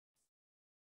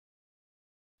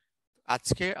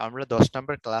আজকে আমরা 10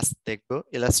 নম্বর ক্লাস দেখব।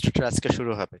 ইলাস্ট্রেটর আজকে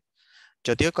শুরু হবে।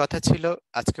 যদিও কথা ছিল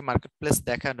আজকে মার্কেট প্লেস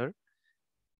দেখানোর,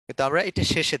 কিন্তু আমরা এটা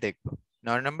শেষে দেখব।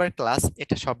 9 নম্বর ক্লাস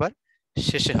এটা সবার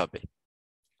শেষে হবে।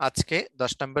 আজকে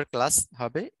 10 নম্বর ক্লাস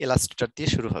হবে, ইলাস্ট্রেটর দিয়ে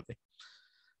শুরু হবে।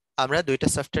 আমরা দুইটা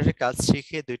সফটওয়্যারের কাজ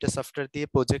শিখে দুইটা সফটওয়্যার দিয়ে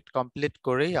প্রজেক্ট কমপ্লিট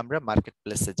করেই আমরা মার্কেট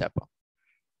প্লেসে যাব।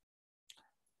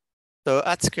 তো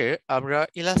আজকে আমরা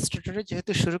ইলাস্ট্রেটরে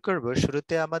যেহেতু শুরু করব,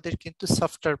 শুরুতে আমাদের কিন্তু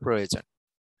সফটওয়্যার প্রয়োজন।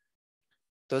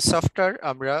 তো সফটওয়্যার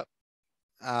আমরা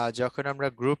যখন আমরা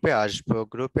গ্রুপে আসব,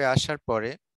 গ্রুপে আসার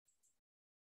পরে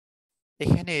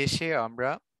এখানে এসে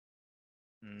আমরা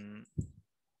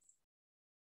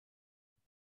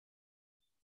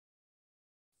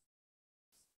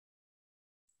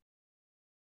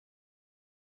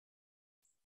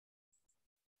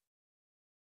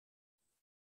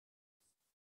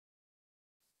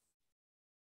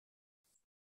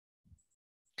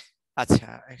আচ্ছা,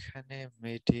 এখানে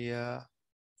মিডিয়া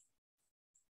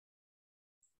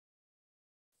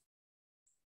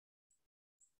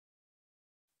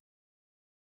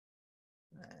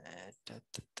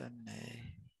এটাতে তো নেই।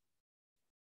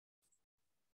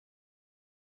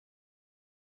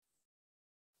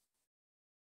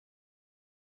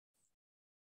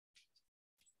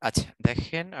 আচ্ছা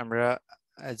দেখেন, আমরা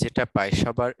যেটা পাই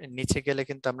সবার নিচে গেলে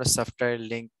কিন্তু আমরা সফটওয়্যার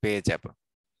লিংক পেয়ে যাব।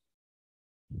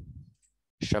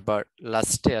 সবার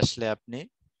লাস্টে আসলে আপনি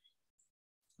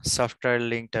সফটওয়্যার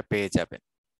লিংকটা পেয়ে যাবেন।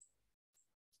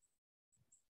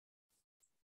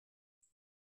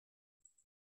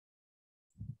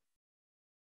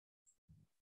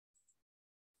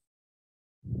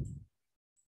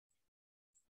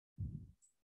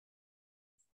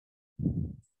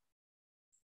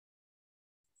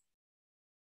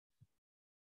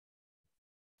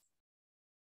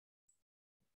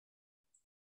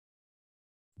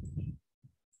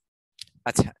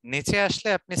 আচ্ছা, নিচে আসলে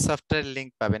আপনি সফটওয়্যার লিংক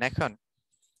পাবেন। এখন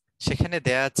সেখানে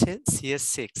দেয়া আছে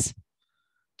CS6।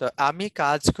 তো আমি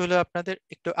কাজগুলো আপনাদের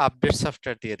একটু আপডেট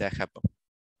সফটওয়্যার দিয়ে দেখাবো।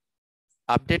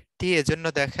 আপডেট দিয়ে এজন্য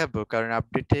দেখাবো কারণ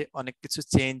আপডেটে অনেক কিছু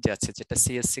চেঞ্জ আছে যেটা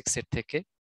CS6 এর থেকে।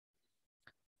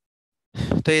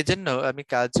 তো এই জন্য আমি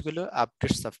কাজগুলো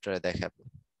আপডেট সফটওয়্যারে দেখাবো।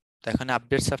 তো এখন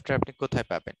আপডেট সফটওয়্যার আপনি কোথায়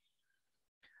পাবেন?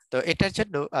 তো এটার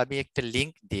জন্য আমি একটা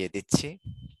লিংক দিয়ে দিচ্ছি,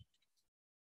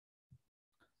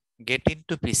 গেট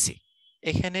ইনটু পিসি।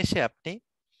 এখানে এসে আপনি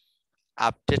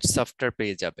আপডেট সফটওয়্যার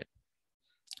পেয়ে যাবেন।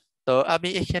 তো আমি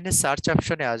এখানে সার্চ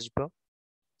অপশনে আসব।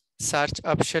 সার্চ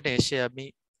অপশনে এসে আমি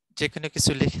যে কোনো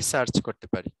কিছু লিখে সার্চ করতে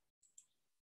পারি।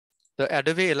 তো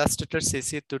অ্যাডোবি ইলাস্ট্রেটর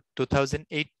সিসি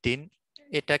 2018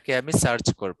 এটাকে আমি সার্চ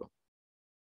করব।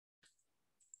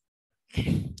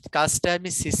 কাজটা আমি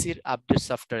সিসির আপডেট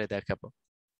সফটওয়্যারে দেখাবো।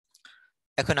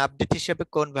 এখন আপডেট হিসেবে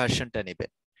কোন ভার্সনটা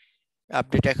নেবেন?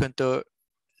 আপডেট এখন তো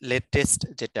লেটেস্ট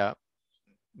যেটা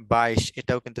 22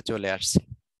 এটাও কিন্তু চলে আসছে।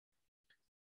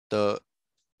 তো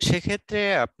সেক্ষেত্রে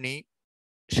আপনি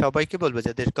সবাইকে বলবো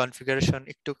যাদের কনফিগারেশন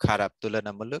একটু খারাপ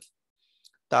তুলনামূলক,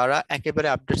 তারা একেবারে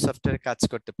আপডেট সফটওয়্যারে কাজ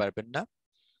করতে পারবেন না।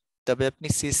 তবে আপনি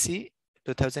সিসি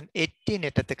 2018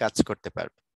 এটাতে কাজ করতে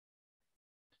পারবেন।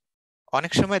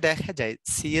 অনেক সময় দেখা যায়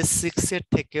CS6 এর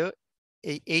থেকেও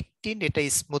এই 18 এটা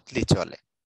স্মুথলি চলে।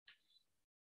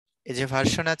 এই যে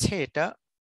ভার্সন আছে এটা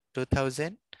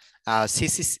 2000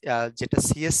 সিসি যেটা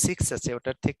CS6 আছে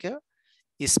ওটার থেকে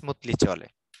স্মুথলি চলে।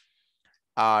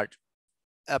 আর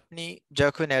আপনি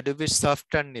যখন অ্যাডোবির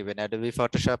সফটওয়্যার নেবেন, অ্যাডোবি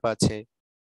ফটোশপ আছে,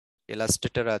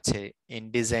 ইলাস্ট্রেটর আছে,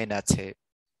 ইনডিজাইন আছে,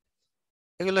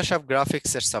 এগুলো সব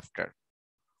গ্রাফিক্স এর সফটওয়্যার।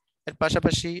 এর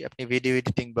পাশাপাশি আপনি ভিডিও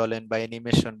এডিটিং বলেন বা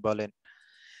অ্যানিমেশন বলেন,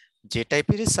 যে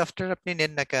টাইপেরই সফটওয়্যার আপনি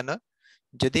নেন না কেন,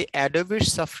 যদি অ্যাডোবির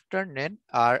সফটওয়্যার নেন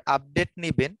আর আপডেট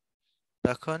নেবেন,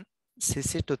 তখন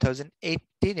সিসি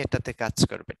 2018 এটাতে কাজ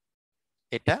করবেন।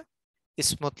 এটা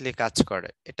স্মুথলি কাজ করে,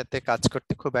 এটাতে কাজ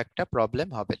করতে খুব একটা প্রবলেম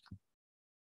হবে না।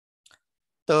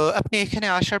 তো আপনি এখানে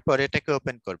আসার পরে এটাকে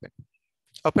ওপেন করবেন।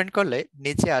 ওপেন করলে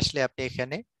নিচে আসলে আপনি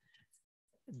এখানে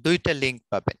দুইটা লিংক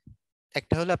পাবেন।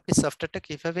 একটা হলো আপনি সফটওয়্যারটা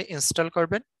কিভাবে ইনস্টল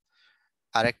করবেন,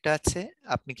 আর একটা আছে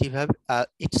আপনি কিভাবে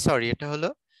এটা হলো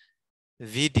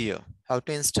video, how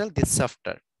to install this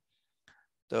software.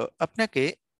 তো আপনাকে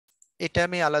এটা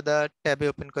আমি আলাদা ট্যাবে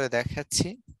ওপেন করে দেখাচ্ছি।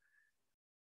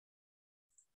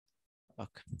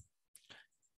 ওকে,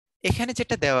 এখানে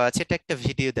যেটা দেওয়া আছে এটা একটা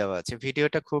ভিডিও দেওয়া আছে।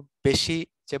 ভিডিওটা খুব বেশি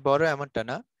যে বড় এমনটা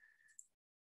না,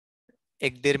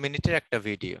 1-1.5 মিনিটের একটা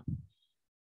ভিডিও।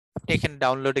 আপনি এখানে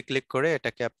ডাউনলোডে ক্লিক করে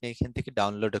এটাকে আপনি এখান থেকে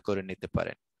ডাউনলোড করে নিতে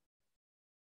পারেন।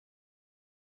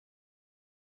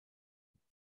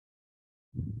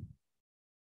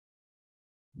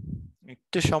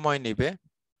 একটু সময় নিবে।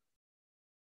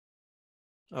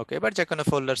 ওকে, এবার যে কোনো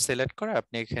ফোল্ডার সিলেক্ট করে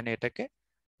আপনি এখানে এটাকে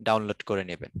ডাউনলোড করে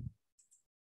নেবেন।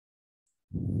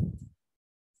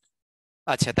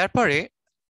 আচ্ছা, তারপরে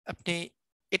আপনি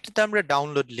এটাতে আমরা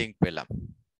ডাউনলোড লিংক পেলাম।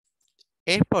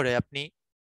 এরপরে আপনি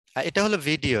এটা হলো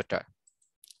ভিডিওটা।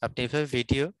 আপনি এভাবে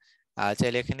ভিডিও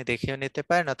চাইলে এখানে দেখেও নিতে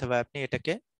পারেন, অথবা আপনি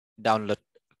এটাকে ডাউনলোড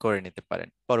করে নিতে পারেন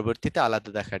পরবর্তীতে আলাদা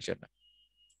দেখার জন্য।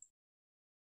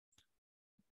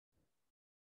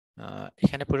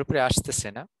 এখানে পুরোপুরি আসতেছে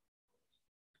না।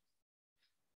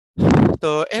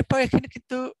 তো এরপর এখানে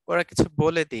কিন্তু ওরা কিছু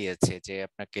বলে দিয়েছে যে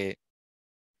আপনাকে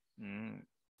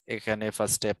এখানে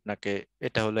ফার্স্টে আপনাকে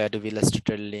এটা হলো অ্যাডোবি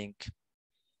ইলাস্ট্রেটর লিংক।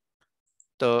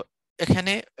 তো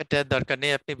এখানে এটা দরকার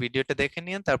নেই, আপনি ভিডিওটা দেখে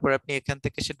নিন, তারপর আপনি এখান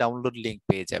থেকে সে ডাউনলোড লিংক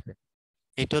পেয়ে যাবেন।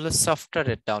 এটা হলো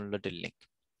সফটওয়্যারের ডাউনলোডের লিংক।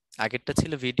 আগেরটা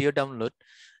ছিল ভিডিও ডাউনলোড,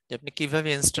 যে আপনি কিভাবে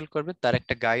ইনস্টল করবেন তার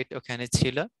একটা গাইড ওখানে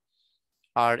ছিল।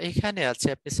 আর এখানে আছে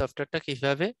আপনি সফটওয়্যারটা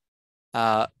কিভাবে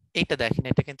এইটা দেখেন,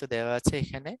 এটা কিন্তু দেওয়া আছে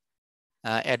এখানে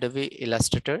অ্যাডোবি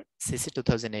ইলাস্ট্রেটর সিসি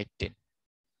 2018।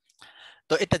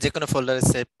 তো এটা যে কোনো ফোল্ডারে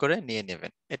সেভ করে নিয়ে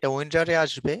নেবেন। এটা উইন্ডারে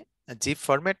আসবে, জিপ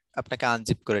ফরম্যাট আপনাকে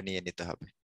আনজিপ করে নিয়ে নিতে হবে।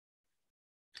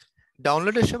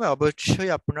 ডাউনলোডের সময় অবশ্যই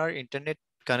আপনার ইন্টারনেট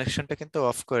কানেকশনটা কিন্তু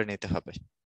অফ করে নিতে হবে,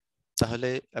 তাহলে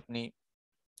আপনি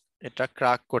এটা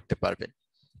ক্র্যাক করতে পারবেন।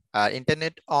 আর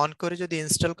ইন্টারনেট অন করে যদি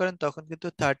ইনস্টল করেন তখন কিন্তু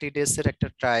 30 ডেজ এর একটা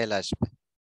ট্রায়াল আসবে।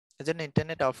 এজন্য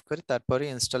ইন্টারনেট অফ করে তারপরে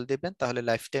ইনস্টল দিবেন, তাহলে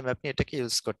লাইফ টাইম আপনি এটাকে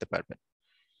ইউজ করতে পারবেন।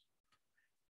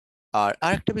 আর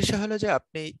আরেকটা বিষয় হলো যে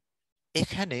আপনি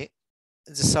এখানে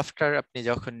যে সফটওয়্যার আপনি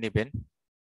যখন নেবেন,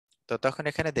 তো তখন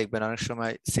এখানে দেখবেন অনেক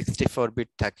সময় 64 বিট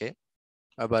থাকে,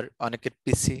 আবার অনেকের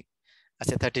পিসি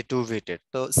আছে 32 বিটের।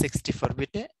 তো 64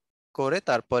 বিটে করে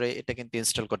তারপরে এটা কিন্তু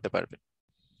ইনস্টল করতে পারবেন।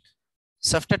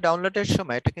 সফটওয়্যার ডাউনলোডের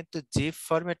সময় এটা কিন্তু জিপ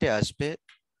ফরম্যাটে আসবে,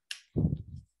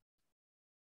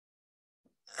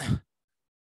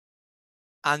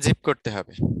 আনজিপ করতে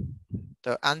হবে। তো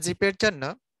আনজিপের জন্য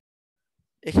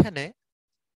এখানে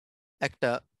একটা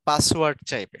পাসওয়ার্ড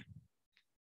চাইবে,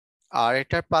 আর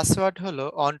এটার পাসওয়ার্ড হলো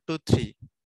 123।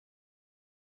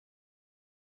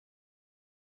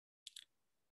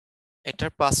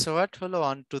 এটার পাসওয়ার্ড হলো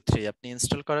 123। আপনি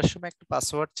ইনস্টল করার সময় একটা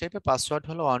পাসওয়ার্ড চাইবে, পাসওয়ার্ড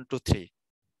হলো 123।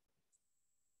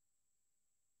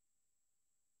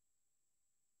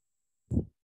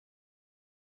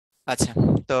 আচ্ছা,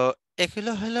 তো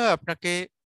এগুলো হলো আপনাকে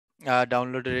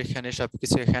ডাউনলোডের এখানে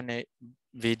সবকিছু, এখানে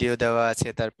ভিডিও দেওয়া আছে,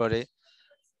 তারপরে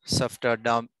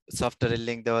সফটওয়্যারের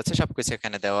লিংক দেওয়া আছে, সবকিছু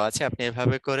এখানে দেওয়া আছে। আপনি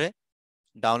এভাবে করে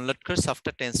ডাউনলোড করে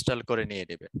সফটওয়্যারটা ইনস্টল করে নিয়ে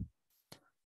নেবেন।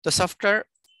 তো সফটওয়্যার,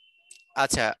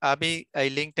 আচ্ছা আমি এই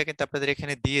লিংকটা কিন্তু আপনাদের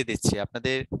এখানে দিয়ে দিচ্ছি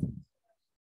আপনাদের।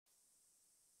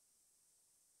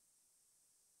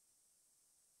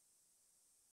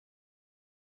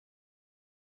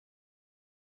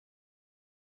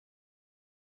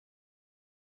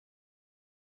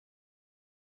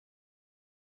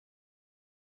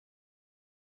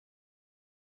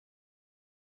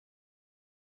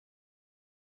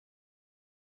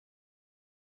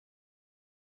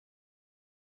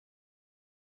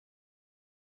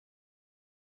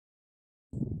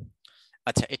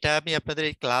 আচ্ছা, এটা আমি আপনাদের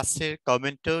এই ক্লাসের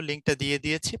কমেন্টেও লিংকটা দিয়ে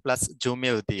দিয়েছি, প্লাস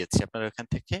জুমেও দিয়েছি, আপনারা ওখান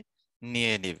থেকে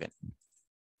নিয়ে নেবেন।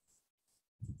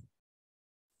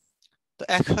 তো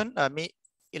এখন আমি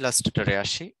ইলাস্ট্রেটরে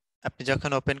আসি। আপনি যখন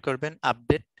ওপেন করবেন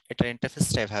আপডেট, এটার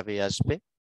ইন্টারফেসটা এভাবেই আসবে।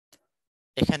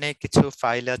 এখানে কিছু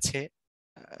ফাইল আছে,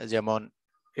 যেমন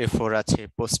A4 আছে,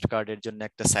 পোস্ট কার্ডের জন্য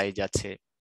একটা সাইজ আছে,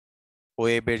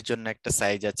 ওয়েবের জন্য একটা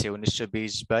সাইজ আছে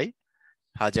 1920 বাই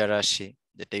 1080,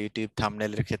 যেটা ইউটিউব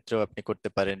থাম্বনেলের ক্ষেত্রেও আপনি করতে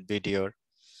পারেন, ভিডিওর।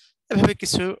 এভাবে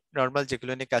কিছু নর্মাল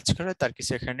যেগুলো নিয়ে কাজ করে তার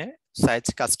কিছু এখানে সাইজ,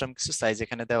 কাস্টম কিছু সাইজ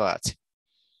এখানে দেওয়া আছে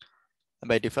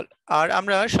বাই ডিফল্ট। আর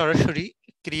আমরা সরাসরি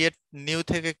ক্রিয়েট নিউ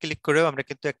থেকে ক্লিক করেও আমরা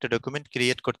কিন্তু একটা ডকুমেন্ট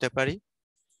ক্রিয়েট করতে পারি,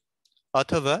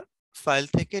 অথবা ফাইল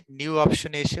থেকে নিউ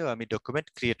অপশনে এসেও আমি ডকুমেন্ট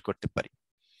ক্রিয়েট করতে পারি।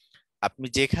 আপনি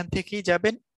যেখান থেকেই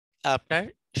যাবেন আপনার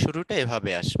শুরুটা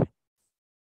এভাবে আসবে।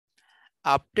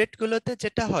 আপডেট গুলোতে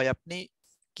যেটা হয়, আপনি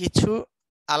কিছু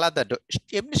আলাদা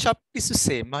এমনি সবকিছু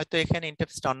সেম, হয়তো এখানে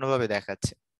ইন্টারফেসটা অন্যভাবে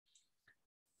দেখাচ্ছে।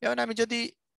 যেমন আমি যদি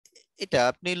এটা,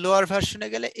 আপনি লোয়ার ভার্সনে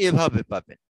গেলে এভাবে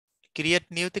পাবেন, ক্রিয়েট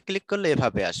নিউতে ক্লিক করলে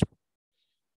এভাবে আসবে।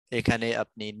 এখানে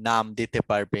আপনি নাম দিতে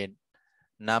পারবেন,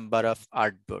 নাম্বার অফ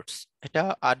আর্টবোর্ডস। এটা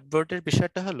আর্টবোর্ডের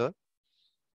বিষয়টা হলো,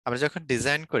 আমরা যখন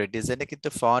ডিজাইন করি, ডিজাইনে কিন্তু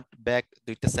ফন্ট ব্যাক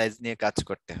দুইটা সাইজ নিয়ে কাজ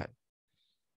করতে হয়।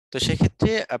 তো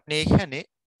সেক্ষেত্রে আপনি এখানে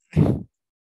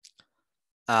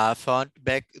ফন্ট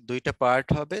ব্যাক দুইটা পার্ট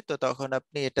হবে, তো তখন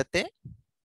আপনি এটাতে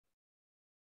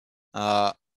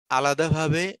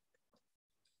আলাদাভাবে,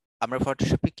 আমরা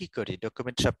ফটোশপে কি করি,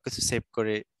 ডকুমেন্ট সবকিছু সেভ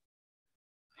করে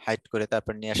হাইড করে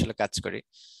তারপর নিয়ে আসলে কাজ করি,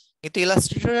 কিন্তু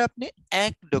ইলাস্ট্রেটরে আপনি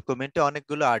এক ডকুমেন্টে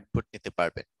অনেকগুলো আর্টবোর্ড নিতে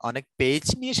পারবেন, অনেক পেজ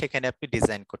নিয়ে সেখানে আপনি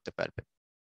ডিজাইন করতে পারবেন।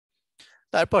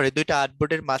 তারপরে দুইটা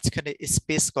আর্টবোর্ডের মাঝখানে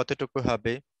স্পেস কতটুকু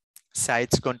হবে,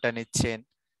 সাইজ কোনটা নিচ্ছেন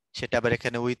সেটা আবার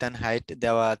এখানে উইথ অ্যান্ড হাইট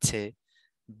দেওয়া আছে।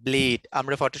 ব্লিড,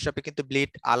 আমরা ফটোশপে কিন্তু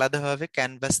ব্লিড আলাদাভাবে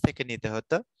ক্যানভাস থেকে নিতে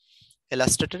হতো,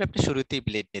 ইলাস্ট্রেটরে আপনি শুরুতেই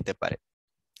ব্লিড নিতে পারেন।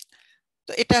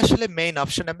 তো এটা আসলে মেইন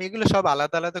অপশন, আমি এগুলো সব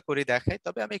আলাদা আলাদা করে দেখাই,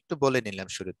 তবে আমি একটু বলে নিলাম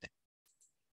শুরুতে।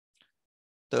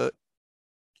 তো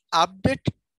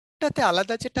আপডেটটাতে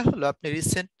আলাদা যেটা হলো, আপনি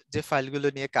রিসেন্ট যে ফাইলগুলো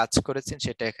নিয়ে কাজ করেছেন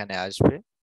সেটা এখানে আসবে।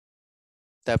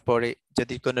 তারপরে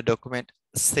যদি কোনো ডকুমেন্ট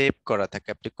সেভ করা থাকে,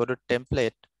 আপনি কোনো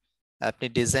টেমপ্লেট আপনি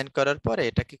ডিজাইন করার পরে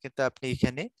এটাকে কিন্তু আপনি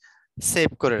এখানে সেভ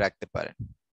করে রাখতে পারেন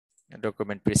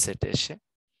ডকুমেন্ট প্রিসেটে এসে।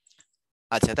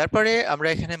 আচ্ছা, তারপরে আমরা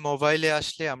এখানে মোবাইলে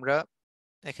আসলে আমরা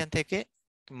এখান থেকে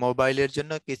মোবাইলের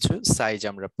জন্য কিছু সাইজ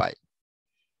আমরা পাই।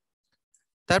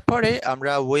 তারপরে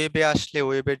আমরা ওয়েবে আসলে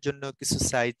ওয়েবের জন্য কিছু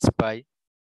সাইজ পাই।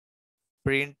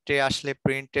 প্রিন্টে আসলে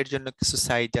প্রিন্টের জন্য কিছু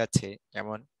সাইজ আছে,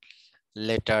 যেমন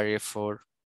লেটার A4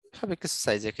 সবই কিছু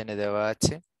সাইজ এখানে দেওয়া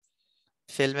আছে।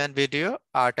 Film and video,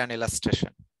 art and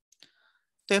illustration,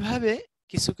 তো এভাবে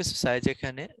কিছু কিছু সাইজ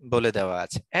এখানে বলে দেওয়া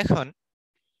আছে। এখন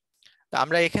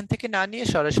আমরা এখান থেকে না নিয়ে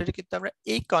সরাসরি কিন্তু আমরা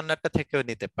এই কর্নারটা থেকেও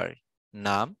নিতে পারি।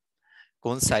 নাম,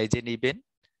 কোন সাইজে নিবেন,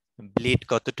 ব্লিড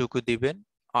কতটুকু দিবেন,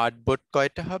 আর্টবোর্ড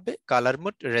কয়টা হবে, কালার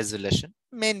মোড, রেজুলেশন,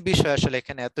 মেইন বিষয় আসলে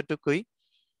এখানে এতটুকুই।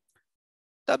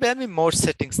 তবে আমি মোর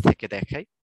সেটিংস থেকে দেখাই,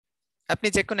 আপনি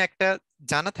যে কোনো একটা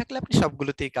জানা থাকলে আপনি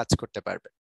সবগুলোতেই কাজ করতে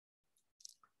পারবেন।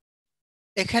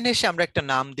 এখানে এসে আমরা একটা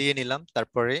নাম দিয়ে নিলাম,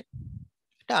 তারপরে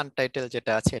এটা আনটাইটেল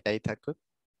যেটা আছে এটাই থাকুক।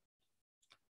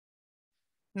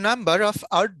 নাম্বার অফ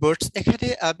আউটবোর্ডস, এখানে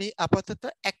আমি আপাতত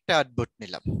একটা আউটবোর্ড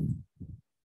নিলাম।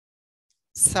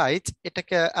 সাইজ,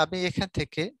 এটাকে আমি এখান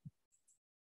থেকে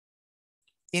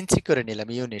ইঞ্চি করে নিলাম,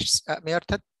 ইউনিটস আমি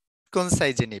অর্থাৎ কোন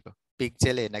সাইজে নিব,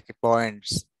 পিক্সেলে নাকি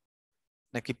পয়েন্টস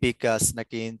নাকি পিকাস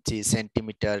নাকি ইঞ্চি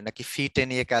সেন্টিমিটার নাকি ফিটে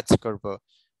নিয়ে কাজ করব।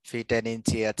 ফিট এন্ড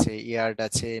ইঞ্চি আছে, ইয়ার্ড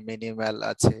আছে, মিনিমাল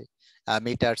আছে,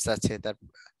 মিটারস আছে, তার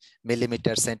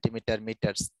মিলিমিটার, সেন্টিমিটার,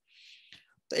 মিটারস।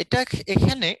 তো এটা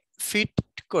এখানে ফিট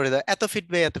করে দেয়, এত ফিট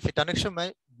বাই এত ফিট। অনেক সময়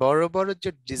বড় বড়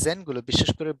যে ডিজাইন গুলো, বিশেষ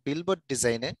করে বিলবোর্ড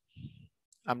ডিজাইনে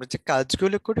আমরা যে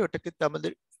কাজগুলো করি ওটা কিন্তু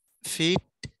আমাদের ফিট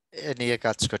নিয়ে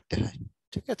কাজ করতে হয়,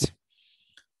 ঠিক আছে?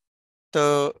 তো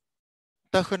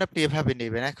তখন আপনি এভাবে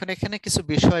নেবেন। এখন এখানে কিছু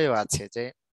বিষয়ও আছে যে,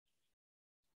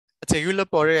 আচ্ছা এগুলো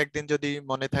পরে একদিন যদি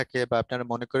মনে থাকে বা আপনারা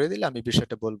মনে করে দিলে আমি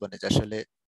বিষয়টা বলবো না, যে আসলে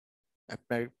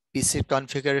আপনার পিসির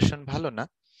কনফিগারেশন ভালো না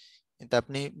কিন্তু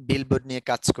আপনি বিলবোর্ড নিয়ে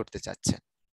কাজ করতে চাচ্ছেন,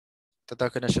 তো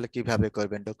তখন আসলে কিভাবে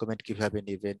করবেন, ডকুমেন্ট কিভাবে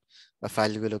নেবেন বা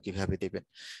ফাইলগুলো কিভাবে দিবেন,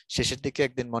 শেষের দিকে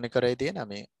একদিন মনে করাই দিন,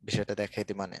 আমি বিষয়টা দেখাই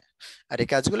দিই মানে। আর এই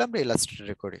কাজগুলো আমরা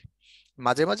ইলাস্ট্রেটরে করি,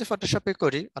 মাঝে মাঝে ফটোশপে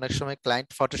করি, অনেক সময় ক্লায়েন্ট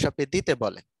ফটোশপে দিতে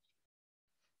বলে।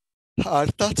 আর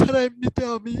তাছাড়া এমনিতে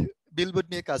আমি বিলবোর্ড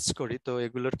নিয়ে কাজ করি, তো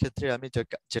এগুলোর ক্ষেত্রে আমি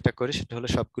যেটা করি সেটা হলো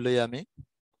সবগুলোই আমি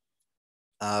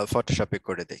ফটোশপে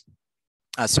করে দেই,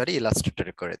 সরি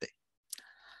ইলাস্ট্রেটরে করে দেই।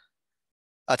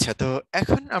 আচ্ছা, তো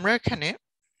এখন আমরা এখানে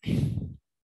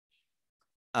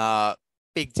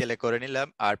পিক্সেলে করে নিলাম,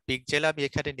 আর পিক্সেল আমি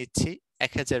এখানে নিচ্ছি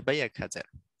 1000 বাই 1000।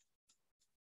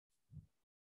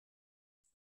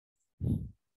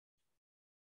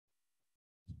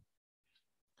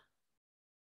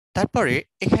 তারপরে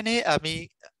এখানে আমি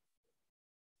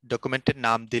ডকুমেন্টের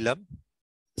নাম দিলাম,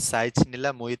 সাইজ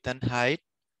নিলাম with and height,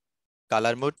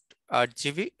 colour mode 8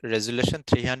 GB, resolution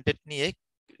 300 নিয়ে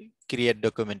ক্রিয়েট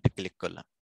ডকুমেন্টে ক্লিক করলাম।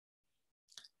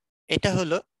 এটা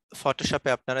হলো ফটোশপে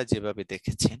আপনারা যেভাবে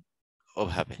দেখেছেন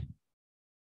ওভাবে।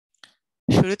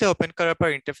 শুরুতে ওপেন করার পর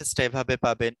ইন্টারফেসটা এভাবে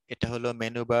পাবেন, এটা হলো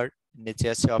মেনু বার, নিচে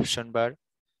আছে অপশন বার,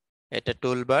 এটা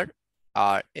টুল বার,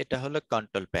 আর এটা হলো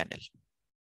কন্ট্রোল প্যানেল।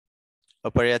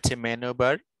 উপরে আছে মেনু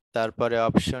বার, তারপরে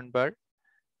অপশন বার,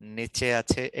 নিচে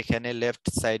আছে এখানে লেফট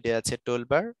সাইডে আছে টুল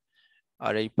বার,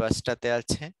 আর এই পাশটাতে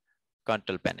আছে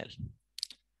কন্ট্রোল প্যানেল।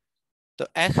 তো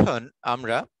এখন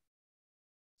আমরা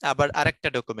আবার আরেকটা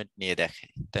ডকুমেন্ট নিয়ে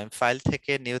দেখাই, তো আমি ফাইল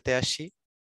থেকে নিউতে আসি,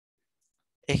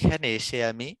 এখানে এসে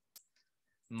আমি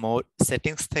মোড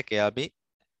সেটিংস থেকে আমি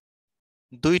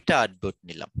দুইটা আউটপুট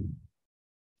নিলাম।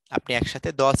 আপনি একসাথে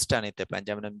 10টা নিতে পারেন,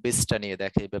 যেমন আমি 20টা নিয়ে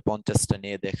দেখাই বা 50টা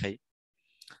নিয়ে দেখাই।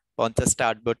 50টা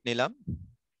আউটপুট নিলাম,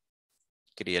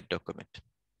 ক্রিয়েট ডকুমেন্ট।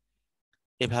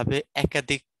 এভাবে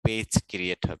একাধিক পেজ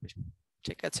ক্রিয়েট হবে,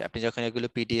 ঠিক আছে? আপনি যখন এগুলো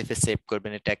পিডিএফ এ সেভ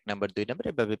করবেন, এটা 1 নাম্বার 2 নাম্বার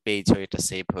এভাবে পেজ হয়ে এটা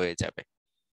সেভ হয়ে যাবে।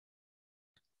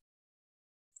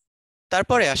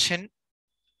 তারপরে আসেন,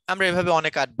 আমরা এভাবে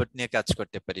অনেক আর্টবোর্ড নিয়ে কাজ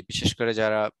করতে পারি, বিশেষ করে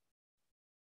যারা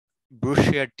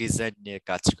ব্রুশিয়ার ডিজাইন নিয়ে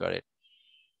কাজ করে।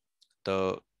 তো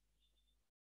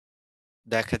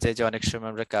দেখা যায় যে অনেক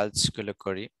সময় আমরা কাজগুলো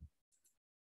করি,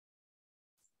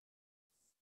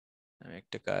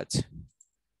 একটা কাজ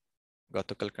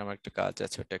গতকালকে আমার একটা কাজ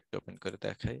আছে, ওটা একটু ওপেন করে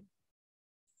দেখাই।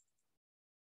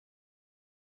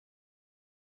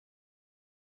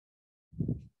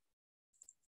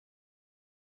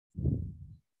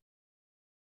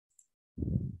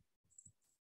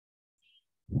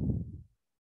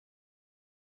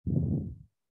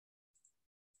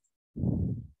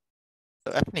 তো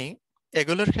আপনি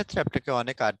এগুলোর ক্ষেত্রে আপনাকে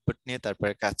অনেক আউটপুট নিয়ে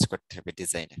তারপরে কাজ করতে হবে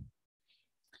ডিজাইনে।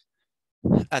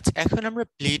 আচ্ছা, এখন আমরা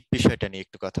ব্লিড বিষয়টা নিয়ে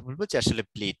একটু কথা বলবো যে আসলে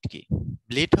ব্লিড কি।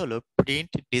 ব্লিড হলো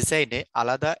প্রিন্ট ডিজাইনে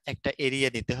আলাদা একটা এরিয়া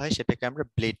নিতে হয়, সেটাকে আমরা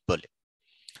ব্লিড বলি।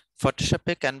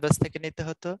 ফটোশপে ক্যানভাস থেকে নিতে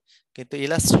হতো, কিন্তু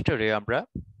ইলাস্ট্রেটরে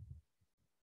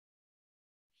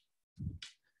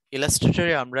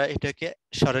আমরা এটাকে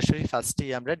সরাসরি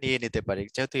ফার্স্টেই আমরা নিয়ে নিতে পারি,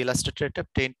 যেহেতু ইলাস্ট্রেটরটা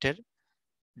প্রিন্টের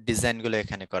ডিজাইনগুলো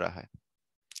এখানে করা হয়।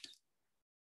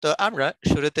 তো আমরা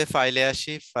শুরুতে ফাইলে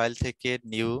আসি, ফাইল থেকে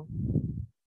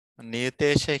নিউতে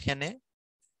এসে এখানে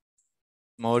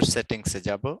মোর সেটিংসে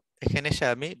যাব। এখানে এসে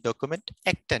আমি ডকুমেন্ট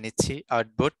একটা নিচ্ছি,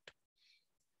 আউটপুট।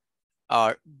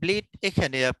 আর ব্লিড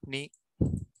এখানে আপনি,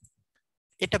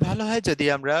 এটা ভালো হয় যদি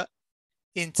আমরা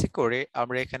ইঞ্চি করে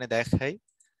আমরা এখানে দেখাই।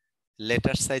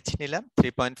 লেটার সাইজ নিলাম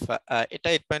 3.5, এটা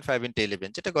 8.5x11,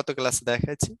 যেটা গত ক্লাসে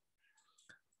দেখাচ্ছি।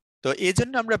 তো এই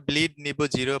জন্য আমরা ব্লিড নিব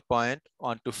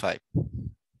 0.125,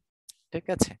 ঠিক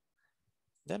আছে,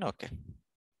 দেন ওকে।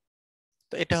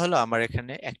 তো এটা হলো আমার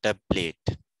এখানে একটা ব্লিড।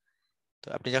 তো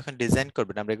আপনি যখন ডিজাইন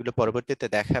করবেন, আমরা এগুলো পরবর্তীতে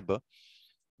দেখাবো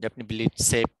যে আপনি ব্লিড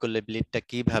সেভ করলে ব্লিডটা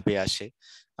কিভাবে আসে।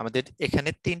 আমাদের এখানে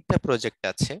 3টা প্রজেক্ট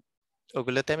আছে,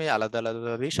 ওগুলোতে আমি আলাদা আলাদা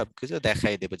ভাবে সবকিছু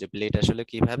দেখাই দেবো যে ব্লিড আসলে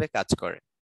কিভাবে কাজ করে।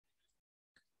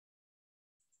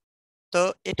 তো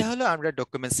এটা হলো আমরা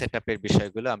ডকুমেন্ট সেটআপের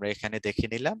বিষয়গুলো আমরা এখানে দেখে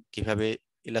নিলাম, কিভাবে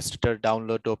ইলাস্ট্রেটর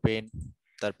ডাউনলোড, ওপেন,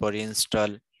 তারপর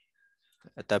ইনস্টল,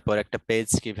 তারপর একটা পেজ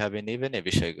কিভাবে নেবেন, এই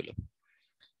বিষয়গুলো।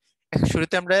 এখন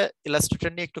শুরুতে আমরা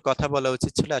ইলাস্ট্রেটর নিয়ে একটু কথা বলা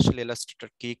উচিত ছিল, আসলে ইলাস্ট্রেটর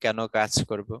কি, কেন কাজ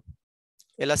করব।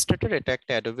 ইলাস্ট্রেটর এটা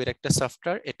একটা অ্যাডোবির একটা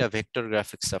সফটওয়্যার, এটা vector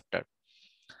graphics software.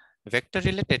 Vector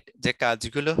related যে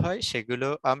কাজগুলো হয় সেগুলো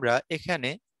আমরা এখানে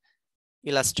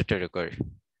ইলাস্ট্রেটরে করি।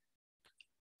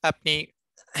 আপনি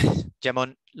যেমন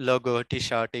লোগো, টি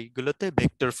শার্ট, এইগুলোতে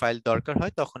ভেক্টর ফাইল দরকার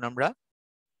হয়, তখন আমরা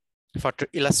ফটো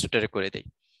ইলাস্ট্রেটরে করে দিই।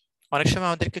 অনেক সময়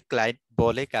আমাদেরকে ক্লায়েন্ট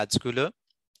বলে কাজগুলো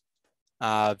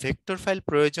ভেক্টর ফাইল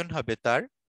প্রয়োজন হবে তার,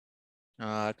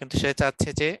 কিন্তু সে চাচ্ছে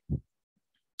যে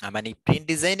মানে প্রিন্ট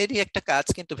ডিজাইনেরই একটা কাজ,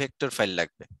 কিন্তু ভেক্টর ফাইল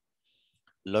লাগবে।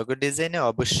 লোগো ডিজাইনে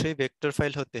অবশ্যই ভেক্টর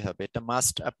ফাইল হতে হবে, এটা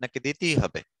মাস্ট, আপনাকে দিতেই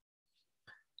হবে।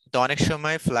 তো অনেক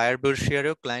সময় ফ্লায়ার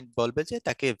ব্রোশিয়ারেও ক্লায়েন্ট বলবে যে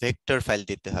তাকে ভেক্টর ফাইল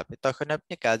দিতে হবে, তখন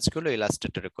আপনি কাজগুলো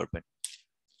ইলাস্ট্রেটরে করবেন।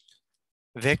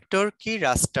 ভেক্টর কি,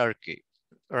 রাস্টার কি?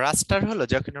 রাস্টার হলো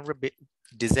যখন আমরা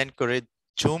ডিজাইন করে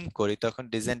জুম করি তখন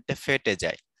ডিজাইনটা ফেটে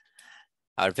যায়।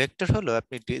 আর ভেক্টর হলো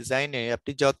আপনি ডিজাইনে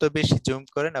আপনি যত বেশি জুম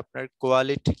করেন আপনার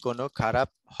কোয়ালিটি কোনো খারাপ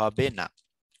হবে না।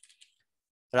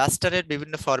 রাস্টারের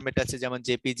বিভিন্ন ফরম্যাট আছে, যেমন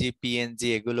জেপিজি, পিএনজি,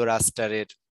 এগুলো রাস্টারের,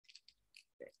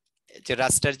 যে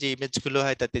রাস্টার যে ইমেজগুলো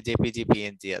হয় তাতে জেপিজি,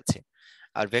 পিএনজি আছে।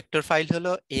 আর ভেক্টর ফাইল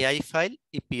হলো এআই ফাইল,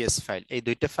 ইপিএস ফাইল, এই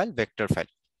দুইটা file vector file.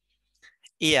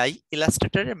 AI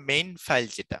ইলাস্ট্রেটরের main file,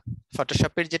 যেটা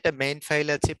ফটোশপের যেটা মেইন ফাইল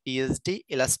আছে পিএসডি,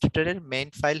 ইলাস্ট্রেটরের মেইন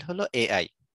ফাইল হলো এআই।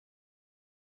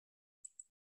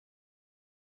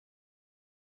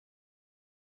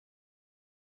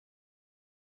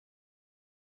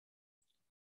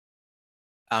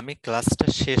 আমি ক্লাসটা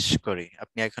শেষ করি,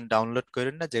 আপনি এখন ডাউনলোড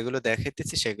করেন না, যেগুলো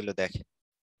দেখাইতেছি সেগুলো দেখেন।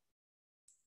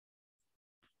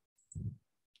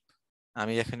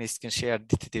 আমি এখন স্ক্রিন শেয়ার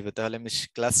দিতে দিব, তাহলে আমি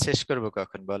ক্লাস শেষ করব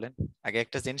কখন বলেন? আগে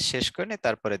একটা জিনিস শেষ করে নি,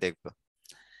 তারপরে দেখব।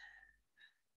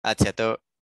 আচ্ছা, তো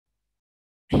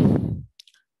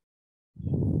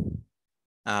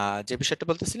যে বিষয়টা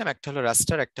বলতেছিলাম, একটা হলো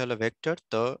রাস্টার, একটা হলো ভেক্টর।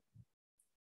 তো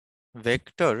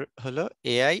ভেক্টর হলো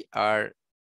এআই, আর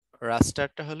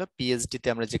রাস্টারটা হলো পিএইচডি তে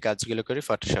আমরা যে কাজগুলো করি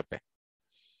ফটোশপে।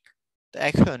 তো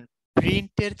এখন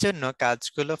প্রিন্টের জন্য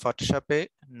কাজগুলো ফটোশপে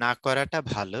না করাটা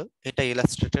ভালো, এটা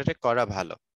ইলাস্ট্রেটরে করা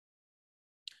ভালো।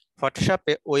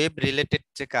 ফটোশপে ওয়েব রিলেটেড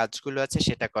যে কাজগুলো আছে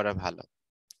সেটা করা ভালো।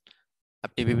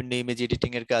 আপনি বিভিন্ন ইমেজ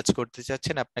এডিটিং এর কাজ করতে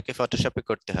চাচ্ছেন, আপনাকে ফটোশপে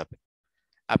করতে হবে।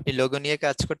 আপনি লোগো নিয়ে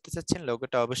কাজ করতে চাচ্ছেন,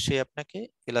 লোগোটা অবশ্যই আপনাকে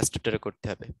ইলাস্ট্রেটরে করতে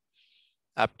হবে।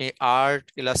 আপনি আর্ট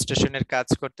ইলাস্ট্রেশনের কাজ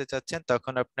করতে চাচ্ছেন,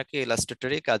 তখন আপনাকে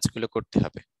ইলাস্ট্রেটরেই কাজগুলো করতে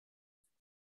হবে।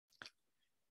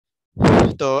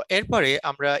 তো এরপরে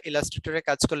আমরা ইলাস্ট্রেটরে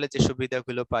কাজ করলে যে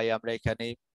সুবিধাগুলো পাই, আমরা এখানে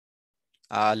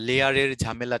লেয়ারের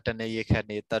ঝামেলাটা নেই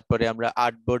এখানে। তারপরে আমরা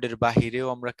আর্টবোর্ডের বাহিরেও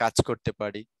আমরা কাজ করতে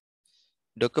পারি।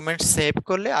 ডকুমেন্ট সেভ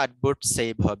করলে আর্টবোর্ড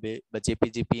সেভ হবে, বা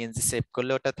জেপিজি, পিএনজি সেভ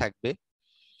করলে ওটা থাকবে।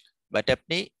 বাট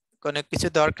আপনি কোনো কিছু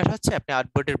দরকার হচ্ছে, আপনি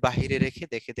আর্টবোর্ডের বাহিরে রেখে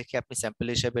দেখে দেখে আপনি স্যাম্পল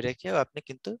হিসেবে রেখেও আপনি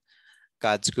কিন্তু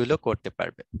কাজগুলো করতে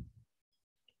পারবেন।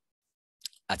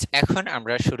 আচ্ছা, এখন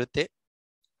আমরা শুরুতে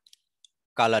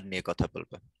কালার নিয়ে কথা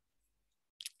বলবো।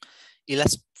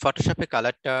 ফটোশপে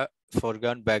কালারটা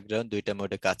ফোরগ্রাউন্ড ব্যাকগ্রাউন্ড দুইটা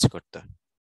মোডে কাজ করতে,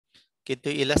 কিন্তু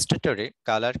ইলাস্ট্রেটরে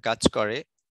কালার কাজ করে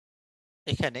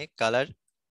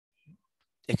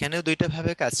এখানেও দুইটা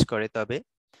ভাবে কাজ করে, তবে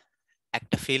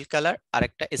একটা ফিল কালার আর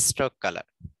একটা স্ট্রোক কালার।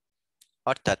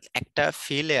 অর্থাৎ একটা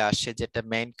ফিলে আসে যেটা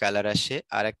মেইন কালার আসে,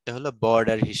 আর একটা হলো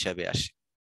বর্ডার হিসাবে আসে।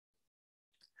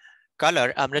 কালার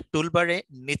আমরা টুলবারে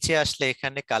নিচে আসলে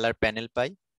এখানে কালার প্যানেল পাই।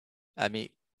 আমি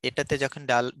এটাতে যখন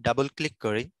ডাবল ক্লিক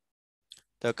করি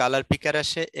তো কালার পিকার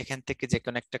আসে, এখান থেকে যে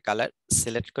কোনো একটা কালার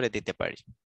সিলেক্ট করে দিতে পারি।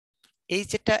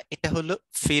 এটা হলো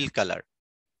ফিল কালার।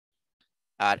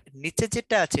 আর নিচে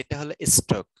যেটা আছে এটা হলো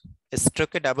স্ট্রোক।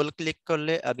 স্ট্রোকে ডাবল ক্লিক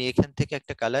করলে আমি এখান থেকে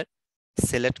একটা কালার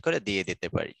সিলেক্ট করে দিয়ে দিতে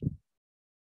পারি।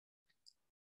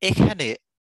 এখানে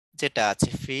যেটা আছে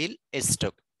ফিল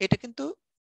স্ট্রোক, এটা কিন্তু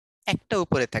একটা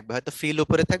উপরে থাকবে, হয়তো ফিল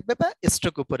উপরে থাকবে বা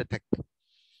স্ট্রোক উপরে থাকবে।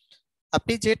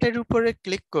 আপনি যেটার উপরে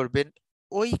ক্লিক করবেন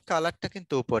ওই কালারটা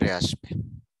কিন্তু উপরে আসবে,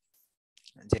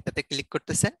 যেটাতে ক্লিক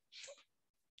করতেছেন।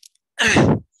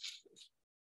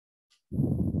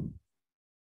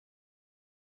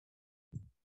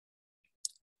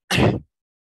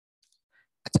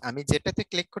 আচ্ছা, আমি যেটাতে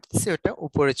ক্লিক করতেছি ওটা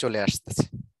উপরে চলে আসতেছে।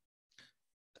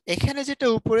 এখানে যেটা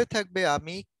উপরে থাকবে,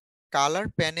 আমি কালার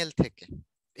প্যানেল থেকে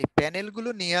এই প্যানেলগুলো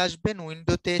নিয়ে আসবেন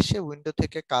উইন্ডোতে এসে, উইন্ডো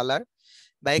থেকে কালার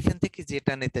বা এখান থেকে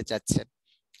যেটা নিতে চাচ্ছেন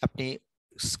আপনি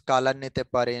কালার নিতে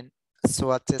পারেন,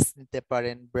 সোয়াচেস নিতে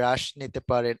পারেন, ব্রাশ নিতে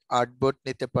পারেন, আর্টবোর্ড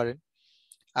নিতে পারেন।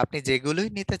 আপনি যেগুলোই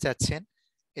নিতে চাচ্ছেন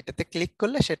এটাতে ক্লিক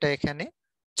করলে সেটা এখানে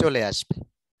চলে আসবে।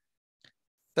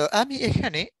 তো আমি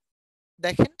এখানে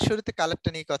দেখেন শুরুতে কালারটা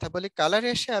নিয়ে কথা বলি। কালারে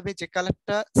এসে আমি যে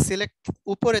কালারটা সিলেক্ট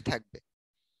উপরে থাকবে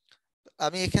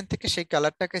আমি এখান থেকে সেই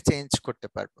কালারটাকে চেঞ্জ করতে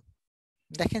পারবো।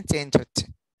 দেখেন চেঞ্জ হচ্ছে।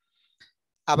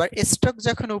 আবার স্ট্রোক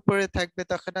যখন উপরে থাকবে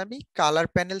তখন আমি কালার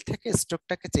প্যানেল থেকে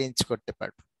স্ট্রোকটাকে চেঞ্জ করতে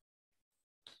পারবো।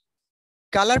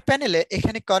 কালার প্যানেলে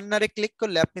এখানে কর্নারে ক্লিক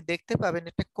করলে আপনি দেখতে পাবেন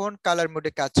এটা কোন কালার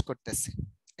মোডে কাজ করতেছে।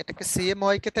 এটাকে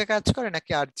সিএমওয়াইকে তে কাজ করে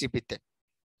নাকি আরজিবি তে।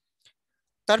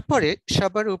 তারপরে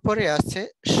সবার উপরে আছে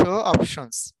শো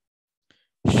অপশনস।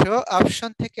 শো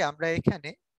অপশন থেকে আমরা এখানে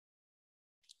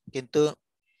কিন্তু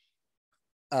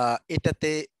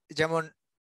এটাতে যেমন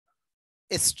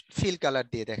ফিল কালার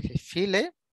দিয়ে দেখে, ফিলে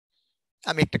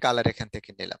আমি একটা কালার এখান থেকে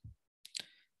নিলাম।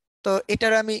 তো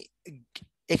এটার আমি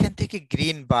এখান থেকে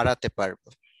গ্রিন বাড়াতে পারবো,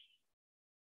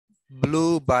 ব্লু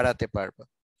বাড়াতে পারবো,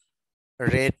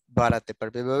 রেড বাড়াতে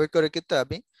পারবো। এভাবে করে কিন্তু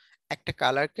আমি একটা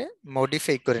কালারকে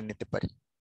মডিফাই করে নিতে পারি।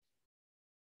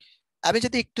 আমি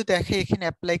যদি একটু দেখে এখানে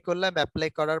অ্যাপ্লাই করলাম, অ্যাপ্লাই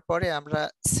করার পরে আমরা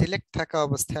সিলেক্ট থাকা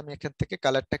অবস্থায় আমি এখান থেকে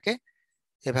কালারটাকে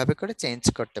এভাবে করে চেঞ্জ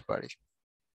করতে পারি।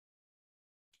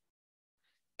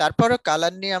 তারপরও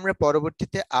কালার নিয়ে আমরা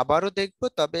পরবর্তীতে আবারও দেখব।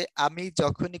 তবে আমি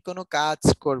যখনই কোনো কাজ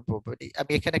করব,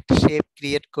 আমি এখানে একটা শেপ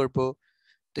ক্রিয়েট করব,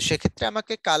 তো সেক্ষেত্রে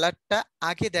আমাকে কালারটা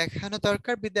আগে দেখানো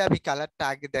দরকার, বিধায় আমি কালারটা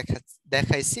আগে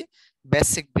দেখাইছি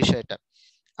বেসিক বিষয়টা।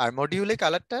 আর মডিউলে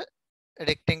কালারটা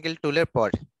রেক্টেঙ্গেল টুলের পর।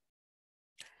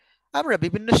 আমরা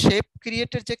বিভিন্ন শেপ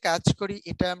ক্রিয়েটের যে কাজ করি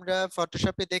এটা আমরা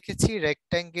ফটোশপে দেখেছি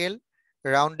rectangle,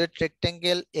 rounded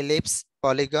rectangle, ellipse,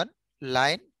 polygon,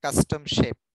 line, custom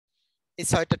shape, এই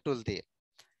 6টা টুল দিয়ে।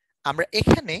 আমরা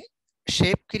এখানে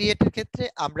শেপ ক্রিয়েটের ক্ষেত্রে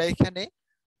আমরা এখানে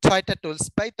 6টা টুলস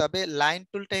পাই, তবে লাইন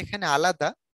টুলটা এখানে আলাদা।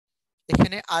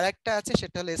 এখানে আরেকটা আছে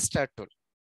সেটা হলো স্টার টুল।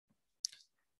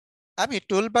 আমি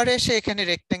টুলবারে এসে এখানে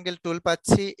রেক্টেঙ্গেল টুল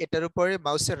পাচ্ছি, এটার উপরে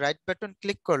মাউসের রাইট বাটন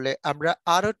ক্লিক করলে আমরা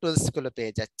আরো টুলস গুলো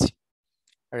পেয়ে যাচ্ছি।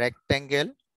 Rectangle,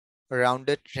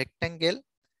 rounded rectangle,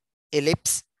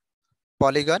 ellipse,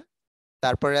 polygon,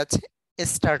 তারপরে আছে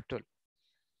স্টার টুল।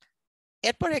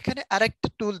 এরপর এখানে আরেকটা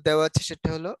টুল দেওয়া আছে সেটা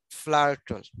হলো ফ্লাওয়ার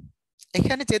টুল।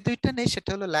 এখানে যে দুইটা নেই সেটা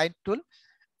হলো লাইন টুল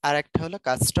আর একটা হলো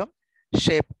কাস্টম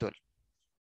শেপ টুল।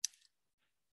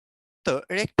 তো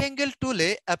রেক্টেঙ্গেল টুলে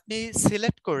আপনি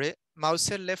সিলেক্ট করে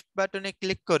মাউসের লেফট বাটনে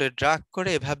ক্লিক করে ড্রাগ করে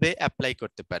এভাবে অ্যাপ্লাই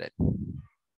করতে পারেন।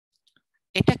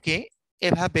 এটাকে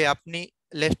এভাবে আপনি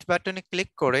লেফট বাটনে ক্লিক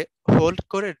করে হোল্ড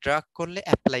করে ড্রাগ করলে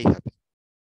অ্যাপ্লাই হবে।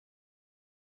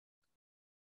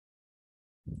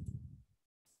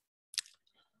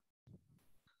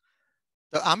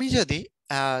 তো আমি যদি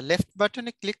লেফট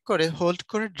বাটনে ক্লিক করে হোল্ড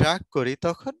করে ড্রাগ করি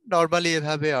তখন নরমালি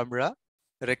এভাবে আমরা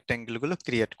রেক্টেঙ্গেল গুলো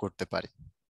ক্রিয়েট করতে পারি।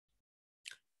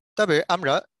 তবে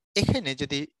আমরা এখানে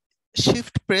যদি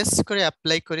শিফট প্রেস করে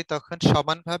অ্যাপ্লাই করি তখন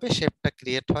সমানভাবে শেপটা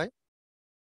ক্রিয়েট হয়।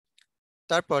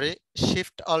 তারপরে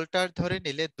শিফট অল্টার ধরে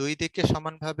নিলে দুই দিকে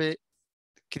সমানভাবে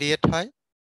ক্রিয়েট হয়।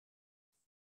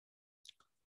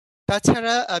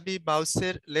 তাছাড়া আমি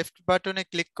মাউসের লেফট বাটনে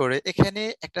ক্লিক করে এখানে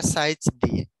একটা সাইজ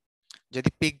দিয়ে, যদি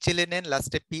পিক্সেলে নেন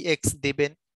লাস্টে পিএক্স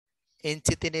দিবেন,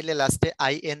 ইঞ্চিতে নিলে লাস্টে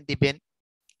IN দিবেন,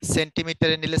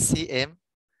 সেন্টিমিটারে নিলে CM,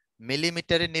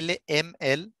 মিলিমিটারে নিলে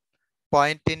ML,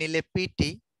 পয়েন্টে নিলে PT।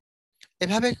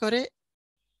 এভাবে করে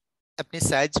আপনি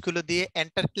সাইজগুলো দিয়ে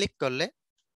এন্টার ক্লিক করলে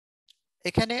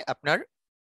এখানে আপনার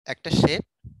একটা শেপ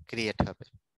ক্রিয়েট হবে।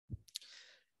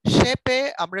 শেপে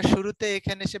আমরা শুরুতে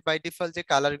এখানে এসে বাই ডিফল্ট যে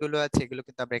কালারগুলো আছে এগুলো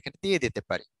কিন্তু আমরা এখানে দিয়ে দিতে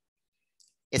পারি।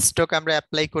 স্ট্রোক আমরা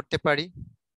অ্যাপ্লাই করতে পারি,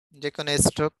 যে কোনো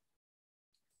স্ট্রোক।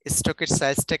 স্ট্রোকের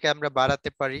সাইজটাকে আমরা বাড়াতে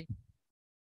পারি।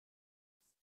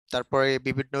 তারপরে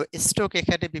বিভিন্ন স্ট্রোক,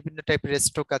 এখানে বিভিন্ন টাইপের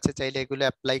স্ট্রোক আছে, চাইলে এগুলো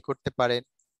অ্যাপ্লাই করতে পারেন।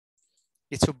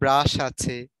 কিছু ব্রাশ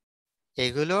আছে,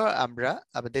 এগুলো আমরা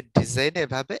আমাদের ডিজাইন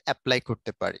এভাবে অ্যাপ্লাই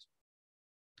করতে পারি।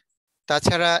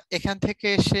 তাছাড়া এখান থেকে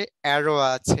এসে অ্যারো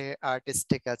আছে,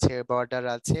 আর্টিস্টিক আছে, বর্ডার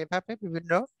আছে, এভাবে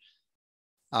বিভিন্ন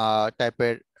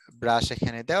টাইপের ব্রাশ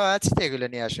এখানে দেওয়া আছে, এগুলো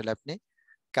নিয়ে আসলে আপনি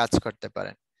কাজ করতে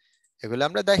পারেন। এগুলো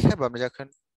আমরা দেখাবো আমরা যখন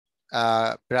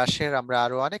ব্রাশের আমরা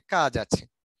আরো অনেক কাজ আছে।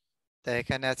 তো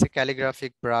এখানে আছে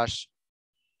ক্যালিগ্রাফিক ব্রাশ।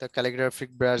 তো ক্যালিগ্রাফিক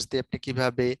ব্রাশ দিয়ে আপনি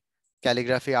কিভাবে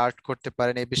ক্যালিগ্রাফি আর্ট করতে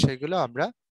পারেন এই বিষয়গুলো আমরা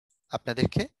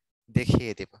আপনাদেরকে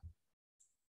দেখিয়ে দেব।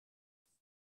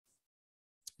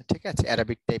 ঠিক আছে,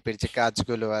 অ্যারাবিক টাইপের যে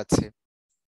কাজগুলো আছে,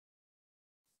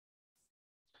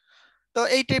 তো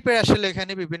এই টাইপের আসলে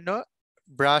এখানে বিভিন্ন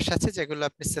ব্রাশ আছে যেগুলো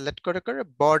আপনি সিলেক্ট করে করে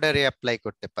বর্ডারে অ্যাপ্লাই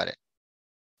করতে পারেন।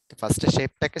 তো ফার্স্টে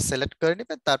শেপটাকে সিলেক্ট করে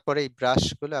নেবেন, তারপরে এই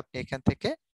ব্রাশগুলো আপনি এখান থেকে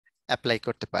অ্যাপ্লাই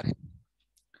করতে পারেন।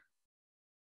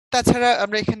 তাছাড়া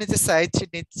আমরা এখানে যে সাইজ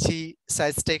নিচ্ছি,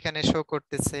 সাইজটা এখানে শো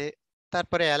করতেছে।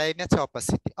 তারপরে অ্যালাইন আছে,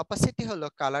 অপাসিটি। অপাসিটি হলো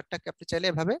কালারটাকে আপনি চাইলে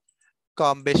এভাবে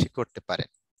কম বেশি করতে পারেন।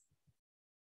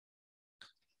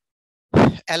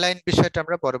 অ্যালাইন বিষয়টা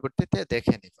আমরা পরবর্তীতে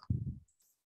দেখে নিব।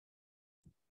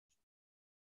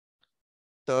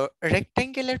 তো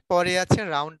রেক্টেঙ্গেলের পরে আছে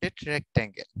রাউন্ডেড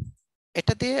রেক্টেঙ্গেল।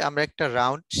 এটা দিয়ে আমরা একটা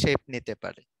রাউন্ড শেপ নিতে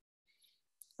পারি।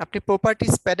 আপনি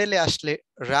প্রপার্টিজ প্যানেলে আসলে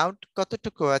রাউন্ড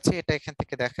কতটুকু আছে এটা এখান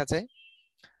থেকে দেখা যায়।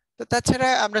 তো তাছাড়া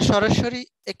আমরা সরাসরি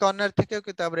এই কর্নার থেকেও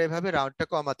কিন্তু আমরা এভাবে রাউন্ডটা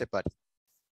কমাতে পারি।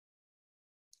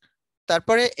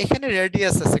 তারপরে এখানে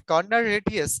রেডিয়াস আছে, কর্নার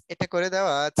রেডিয়াস, এটা করে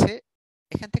দেওয়া আছে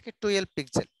এখান থেকে 12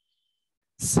 পিক্সেল।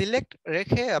 সিলেক্ট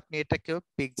রেখে আপনি এটাকেও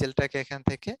পিক্সেলটাকে এখান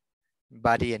থেকে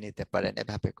বাড়িয়ে নিতে পারেন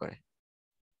এভাবে করে।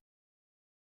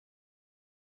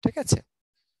 ঠিক আছে,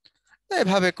 তো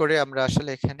এভাবে করে আমরা আসলে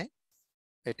এখানে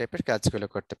এই টাইপের কাজগুলো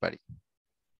করতে পারি।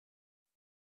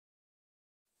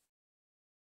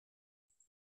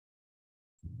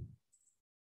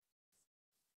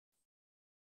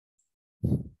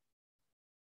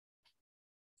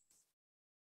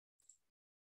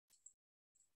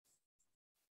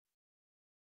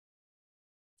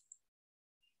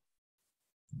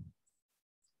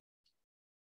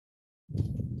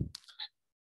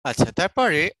 আচ্ছা,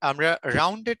 তারপরে আমরা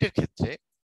রাউন্ডেড এর ক্ষেত্রে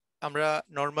আমরা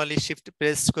নরমালি শিফট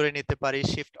প্রেস করে নিতে পারি,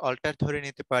 শিফট অল্টার ধরে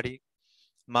নিতে পারি,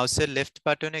 মাউসের লেফট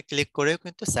বাটনে ক্লিক করেও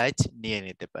কিন্তু সাইজ নিয়ে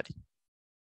নিতে পারি।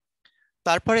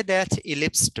 তারপরে দেয়া আছে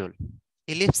ইলিপস টুল।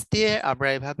 ইলিপস দিয়ে আমরা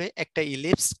এভাবে একটা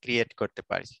ইলিপস ক্রিয়েট করতে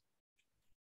পারি।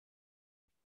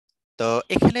 তো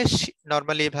এখানে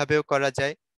নরমালি এভাবেও করা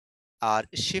যায়, আর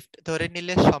শিফট ধরে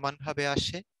নিলে সমানভাবে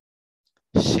আসে,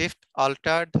 শিফট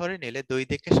অল্টার ধরে নিলে দুই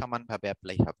দিকে সমানভাবে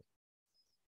অ্যাপ্লাই হবে।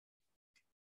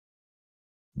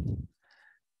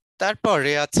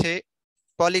 তারপরে আছে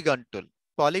পলিগন টুল।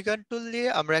 পলিগন টুল দিয়ে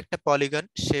আমরা একটা পলিগন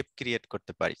শেপ ক্রিয়েট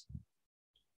করতে পারি।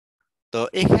 তো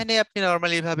এখানে আপনি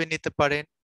নরমালি ভাবে নিতে পারেন,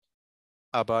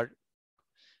 আবার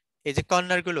এই যে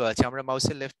কর্নার গুলো আছে আমরা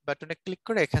মাউসের লেফট বাটনে ক্লিক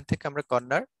করে এখান থেকে আমরা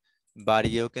কর্নার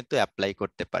বাড়িয়েও কিন্তু অ্যাপ্লাই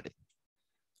করতে পারি,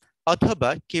 অথবা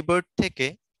কিবোর্ড থেকে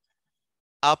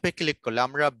আপে ক্লিক করলে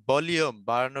আমরা ভলিউম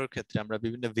বাড়ানোর ক্ষেত্রে, আমরা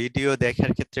বিভিন্ন ভিডিও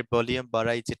দেখার ক্ষেত্রে ভলিউম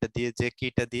বাড়াই যেটা দিয়ে, যে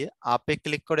কিটা দিয়ে আপে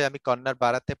ক্লিক করে আমি কর্নার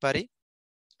বাড়াতে পারি,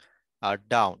 আর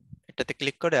ডাউন এটাতে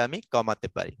ক্লিক করে আমি কমাতে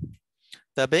পারি।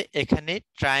 তবে এখানে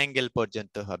ট্রায়াঙ্গেল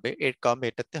পর্যন্ত হবে, এর কম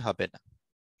এটাতে হবে না।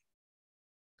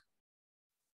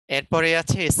 এরপরে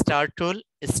আছে স্টার টুল।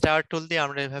 স্টার টুল দিয়ে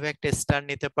আমরা এভাবে একটা স্টার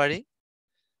নিতে পারি।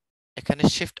 এখানে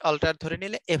শিফট অল্টার ধরে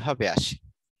নিলে এভাবে আসে,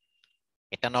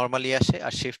 এটা নরমালি আসে,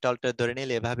 আর শিফট অল্টার ধরে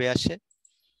নিলে এভাবে আসে।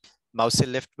 মাউসের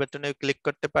লেফট বাটনে ক্লিক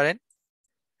করতে পারেন।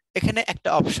 এখানে একটা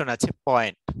অপশন আছে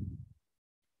পয়েন্ট।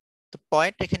 তো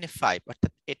পয়েন্ট এখানে 5,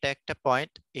 অর্থাৎ এটা একটা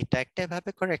পয়েন্ট, এটা একটা, এভাবে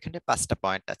করে এখানে 5টা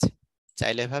পয়েন্ট আছে।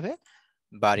 চাইলে এভাবে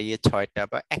বাড়িয়ে 6টা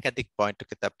বা একাধিক পয়েন্ট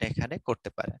কিন্তু আপনি এখানে করতে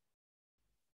পারেন।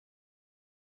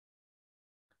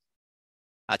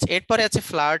 আচ্ছা, এরপরে আছে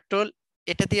ফ্লাওয়ার টুল।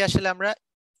 এটা দিয়ে আসলে আমরা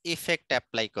ইফেক্ট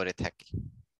অ্যাপ্লাই করে থাকি।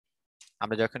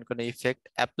 আমরা যখন কোনো ইফেক্ট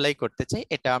অ্যাপ্লাই করতে চাই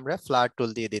এটা আমরা ফ্লাওয়ার টুল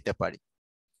দিয়ে দিতে পারি।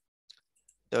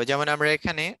 তো যেমন আমরা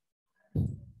এখানে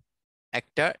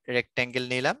একটা রেক্ট্যাঙ্গেল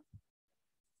নিলাম,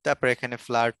 তারপর এখানে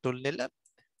ফ্লাওয়ার টুল নিলাম,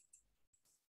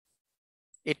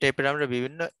 এই টাইপের আমরা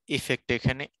বিভিন্ন ইফেক্ট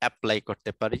এখানে অ্যাপ্লাই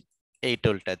করতে পারি এই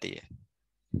টুলটা দিয়ে।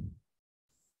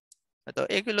 তো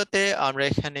এগুলোতে আমরা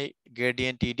এখানে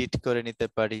গ্রেডিয়েন্ট এডিট করে নিতে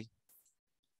পারি।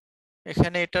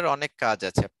 এখানে এটার অনেক কাজ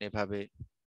আছে, আপনি এভাবে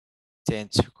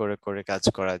চেঞ্জ করে করে কাজ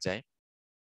করা যায়।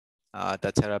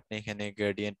 তাছাড়া আপনি এখানে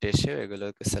গ্রেডিয়েন্ট এসে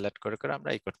এগুলোকে সিলেক্ট করে করে আমরা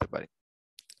এই করতে পারি।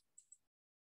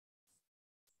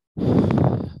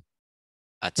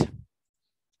 আচ্ছা,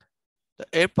 তো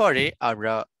এরপরে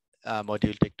আমরা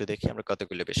মডিউলটা একটু দেখি, আমরা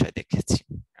কতগুলো বিষয় দেখেছি।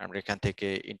 আমরা এখান থেকে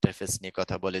ইন্টারফেস নিয়ে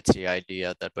কথা বলেছি, আইডিয়া,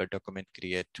 তারপর ডকুমেন্ট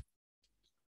ক্রিয়েট,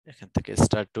 এখান থেকে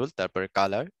স্টার টুল, তারপরে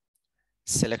কালার,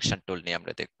 সিলেকশন টুল নিয়ে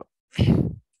আমরা দেখব।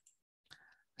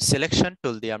 সিলেকশন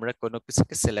টুল দিয়ে আমরা কোনো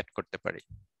কিছুকে সিলেক্ট করতে পারি।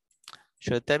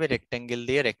 শুরুতে আমি রেক্টেঙ্গেল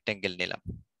দিয়ে রেক্টেঙ্গেল নিলাম।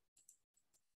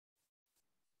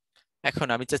 এখন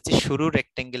আমি চাচ্ছি শুরু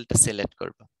রেক্টেঙ্গেলটা সিলেক্ট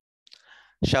করব।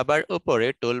 সবার উপরে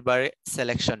টুলবারে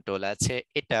সিলেকশন টুল আছে,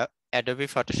 এটা অ্যাডোবি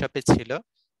ফটোশপে ছিল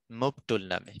মুভ টুল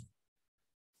নামে।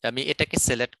 আমি এটাকে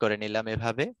সিলেক্ট করে নিলাম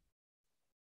এভাবে।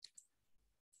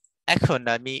 এখন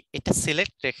আমি এটা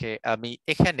সিলেক্ট রেখে আমি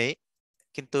এখানে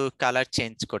কিন্তু কালার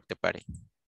চেঞ্জ করতে পারি।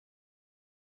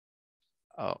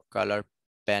 কালার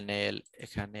প্যানেল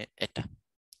এখানে এটা,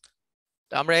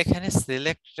 তো আমরা এখানে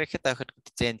সিলেক্ট রেখে তখন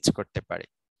চেঞ্জ করতে পারি।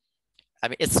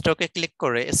 আমি স্ট্রোকে ক্লিক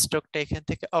করে স্ট্রোকটা এখান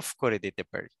থেকে অফ করে দিতে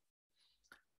পারি।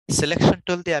 সিলেকশন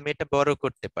টুল দিয়ে আমি এটা বড়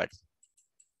করতে পারি।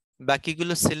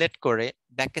 বাকিগুলো সিলেক্ট করে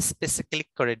ব্যাক স্পেসে ক্লিক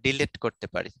করে ডিলিট করতে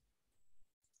পারি।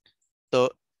 তো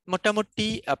মোটামুটি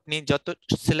আপনি যত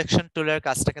সিলেকশন টুলের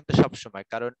কাজটা কিন্তু সব সময়,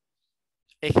 কারণ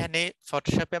এখানে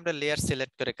ফটোশপে আমরা লেয়ার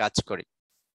সিলেক্ট করে কাজ করি,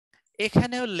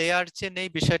 এখানেও লেয়ার যে নেই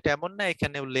বিষয়টা এমন না,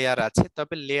 এখানেও লেয়ার আছে,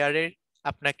 তবে লেয়ারের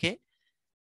আপনাকে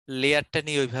লেয়ারটা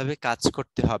নিয়ে ওইভাবে কাজ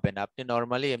করতে হবে না, আপনি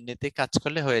নরমালি এমনিতেই কাজ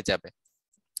করলে হয়ে যাবে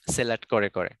সিলেক্ট করে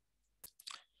করে।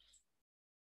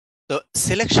 তো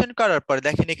সিলেকশন করার পর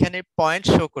দেখেন এখানে পয়েন্ট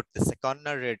শো করতেছে,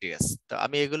 কর্নার রেডিয়াস, তো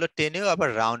আমি এগুলো টেনেও আবার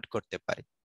রাউন্ড করতে পারি।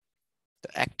 তো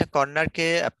একটা কর্নারকে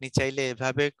আপনি চাইলে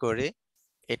এভাবে করে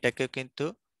এটাকে কিন্তু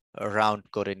রাউন্ড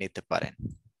করে নিতে পারেন।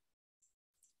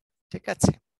 ঠিক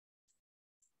আছে,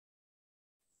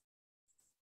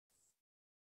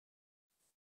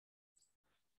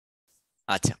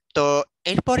 আচ্ছা, তো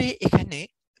এরপরে এখানে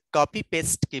কপি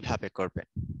পেস্ট কিভাবে করবেন।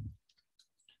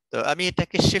 তো আমি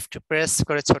এটাকে শিফট প্রেস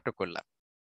করে ছোট করলাম।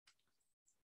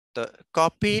 তো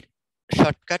কপির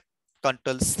শর্টকাট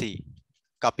কন্ট্রোল সি,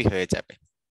 কপি হয়ে যাবে।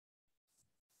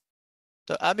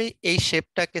 তো আমি এই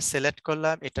শেপটাকে সিলেক্ট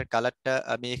করলাম, এটার কালারটা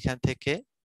আমি এখান থেকে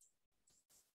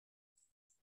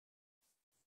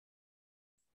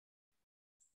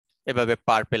এভাবে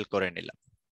পার্পেল করে নিলাম।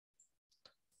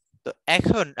 তো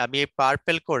এখন আমি এই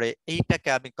পার্পেল করে এইটাকে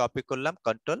আমি কপি করলাম,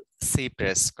 কন্ট্রোল সি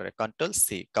প্রেস করে, কন্ট্রোল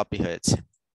সি, কপি হয়েছে।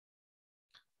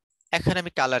 এখন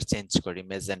আমি কালার চেঞ্জ করি,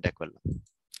 মেজেন্টা করলাম।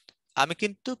 আমি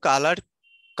কিন্তু কালার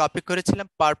কপি করেছিলাম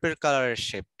পার্পল কালারের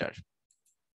শেপটার।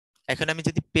 এখন আমি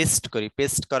যদি পেস্ট করি,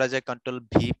 পেস্ট করা যায় কন্ট্রোল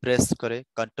ভি প্রেস করে,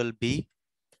 কন্ট্রোল বি,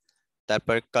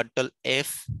 তারপর কন্ট্রোল এফ,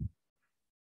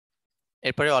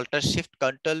 এরপরে alter shift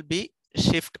control B,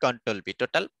 shift control B,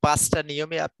 total 5টা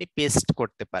নিয়মে আপনি পেস্ট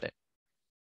করতে পারেন।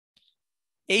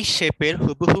 এই শেপের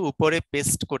হুবহু উপরে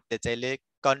পেস্ট করতে চাইলে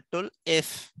কন্ট্রোল এফ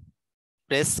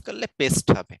প্রেস করলে পেস্ট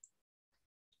হবে।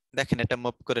 দেখেন এটা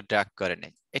মুভ করে ড্র্যাগ করে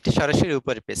নেই, এটা সরাসরি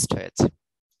উপরে পেস্ট হয়েছে।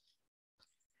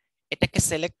 এটাকে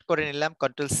সিলেক্ট করে নিলাম,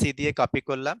 কন্ট্রোল সি দিয়ে কপি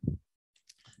করলাম,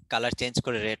 কালার চেঞ্জ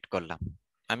করে রেড করলাম।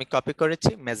 আমি কপি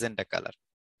করেছি ম্যাজেন্টা কালার।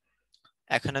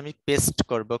 এখন আমি পেস্ট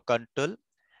করব কন্ট্রোল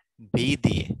ভি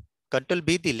দিয়ে। কন্ট্রোল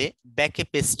ভি দিলে ব্যাকে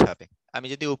পেস্ট হবে। আমি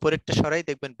যদি উপরেরটা সরাই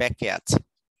দেখবেন ব্যাকে আছে।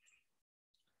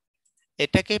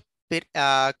 এটাকে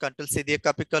কন্ট্রোল সি দিয়ে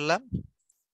কপি করলাম,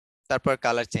 তারপর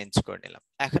কালার চেঞ্জ করে নিলাম।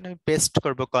 এখন আমি পেস্ট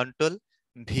করব কন্ট্রোল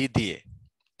ভি দিয়ে।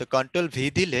 তো কন্ট্রোল ভি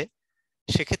দিলে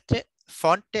সেক্ষেত্রে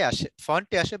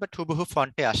ফন্টে আসে বাট হুবহু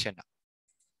ফন্টে আসে না।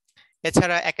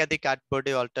 এছাড়া একাধিক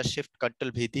আর্টবোর্ডে অল্টার শিফট কন্ট্রোল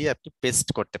ভি দিয়ে আপনি পেস্ট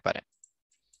করতে পারেন।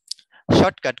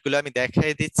 শর্টকাট গুলো আমি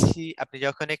দেখাই দিচ্ছি। আপনি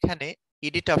যখন এখানে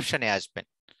এডিট অপশনে আসবেন,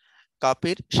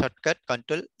 কপির শর্টকাট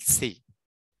কন্ট্রোল সি,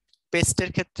 পেস্টের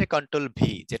ক্ষেত্রে কন্ট্রোল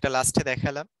ভি যেটা লাস্টে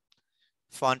দেখালাম,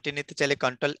 ফন্টে নিতে চাইলে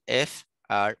কন্ট্রোল এফ,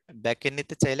 আর ব্যাকে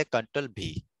নিতে চাইলে কন্ট্রোল ভি,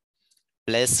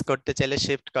 প্লেস করতে চাইলে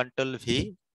শিফট কন্ট্রোল ভি,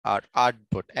 আর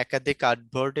আর্টবোর্ড একাধিক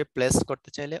আর্টবোর্ডে প্লেস করতে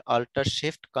চাইলে alter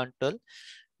shift control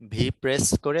V press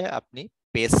করে আপনি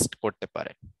পেস্ট করতে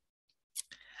পারেন।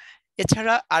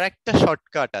 এছাড়া আরেকটা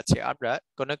শর্টকাট আছে, আমরা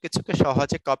কোনো কিছুকে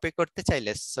সহজে কপি করতে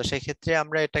চাইলে তো সেক্ষেত্রে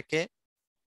আমরা এটাকে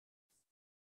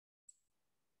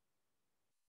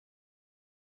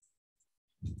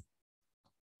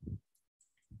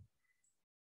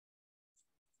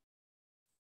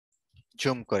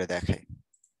জুম করে দেখাই।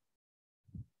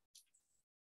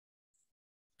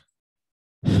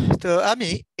 তো আমি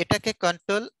এটাকে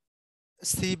কন্ট্রোল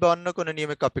সি বা অন্য কোনো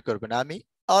নিয়মে কপি করব না, আমি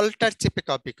অল্টার চেপে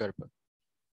কপি করব।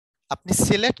 আপনি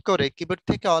সিলেক্ট করে কিবোর্ড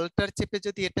থেকে অল্টার চেপে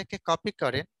যদি এটাকে কপি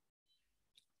করেন,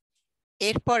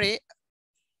 এরপরে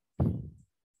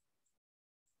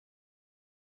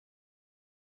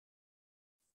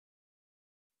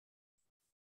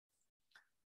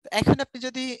এখন আপনি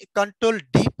যদি কন্ট্রোল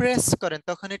ডি প্রেস করেন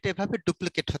তখন এটা এভাবে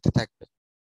ডুপ্লিকেট হতে থাকবে।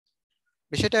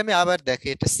 বিষয়টা আমি আবার দেখি,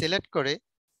 এটা সিলেক্ট করে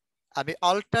আমি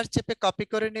অল্টার চেপে কপি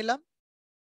করে নিলাম।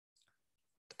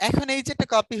 এখন এই যেটা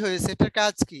কপি হয়েছে এটার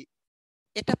কাজ কি,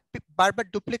 এটা বারবার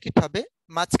ডুপ্লিকেট হবে,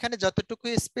 মাঝখানে যতটুকু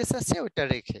স্পেস আছে ওটা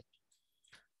রেখে।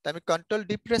 তো আমি কন্ট্রোল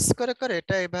ডি প্রেস করে করে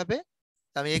এটা এভাবে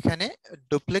আমি এখানে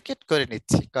ডুপ্লিকেট করে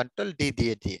নিচ্ছি কন্ট্রোল ডি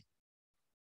দিয়ে দিয়ে।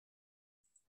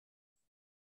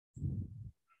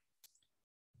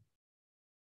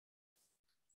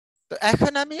 তো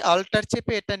এখন আমি অল্টার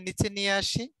চেপে এটা নিচে নিয়ে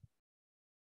আসি।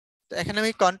 তো এখন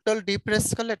আমি কন্ট্রোল ডি প্রেস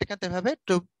করলে এটা কিন্তু এভাবে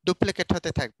ডুপ্লিকেট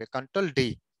হতে থাকবে, কন্ট্রোল ডি।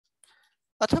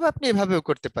 অথবা আপনি এভাবেও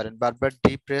করতে পারেন, বারবার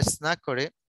ডি প্রেস না করে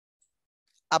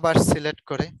আবার সিলেক্ট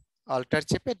করে অল্টার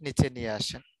চেপে নিচে নিয়ে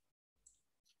আসেন।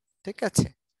 ঠিক আছে,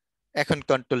 এখন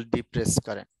কন্ট্রোল ডি প্রেস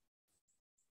করেন,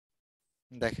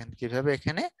 দেখেন কিভাবে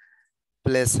এখানে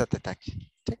প্লেস হতে থাকে।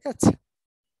 ঠিক আছে,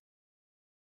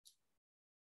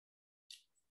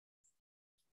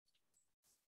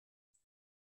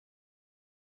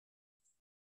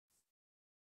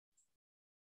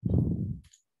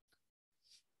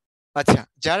 আচ্ছা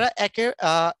যারা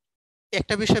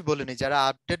একটা বিষয় বলিনি, যারা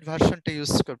আপডেট ভার্সনটা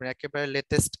ইউজ করবেন একেবারে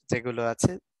লেটেস্ট যেগুলো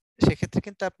আছে, সেক্ষেত্রে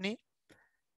কিন্তু আপনি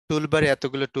টুলবারে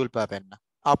এতগুলো টুল পাবেন না,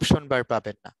 অপশন বার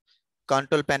পাবেন না,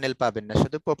 কন্ট্রোল প্যানেল পাবেন না,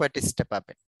 শুধু প্রপার্টিসটা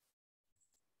পাবেন।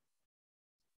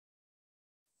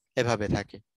 এভাবে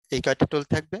থাকে, এই কয়টা টুল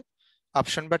থাকবে,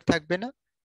 অপশন বার থাকবে না,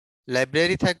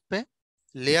 লাইব্রেরি থাকবে,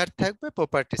 লেয়ার থাকবে,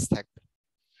 প্রপার্টিস থাকবে।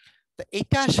 তো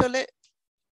এটা আসলে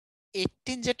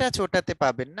 18 যেটা আছে ওটাতে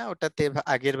পাবেন না, ওটাতে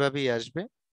আগের ভাবেই আসবে।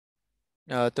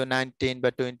 তো 19 বা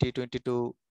 20, 22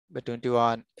 বা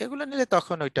 21 এগুলো নিলে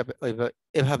তখন ওইটা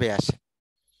এভাবে আসে।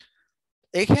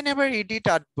 এখানে আবার এডিট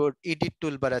আর্টবোর্ড, এডিট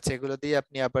টুলবার আছে, এগুলো দিয়ে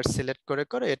আপনি আবার সিলেক্ট করে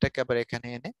করে এটাকে আবার এখানে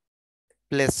এনে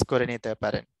প্লেস করে নিতে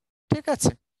পারেন। ঠিক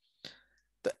আছে,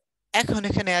 তো এখন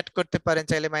এখানে অ্যাড করতে পারেন,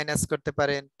 চাইলে মাইনাস করতে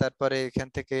পারেন, তারপরে এখান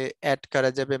থেকে অ্যাড করা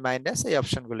যাবে মাইনাস, এই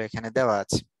অপশনগুলো এখানে দেওয়া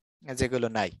আছে যেগুলো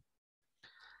নাই।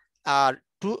 আর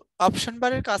টু অপশন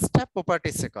বারের কাজটা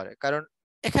প্রপার্টিসে করে, কারণ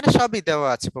এখানে সবই দেওয়া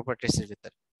আছে প্রপার্টিসের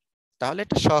ভিতরে, তাহলে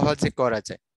এটা সহজে করা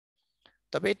যায়।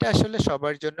 তবে এটা আসলে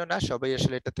সবার জন্য না, সবাই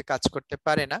আসলে এটাতে কাজ করতে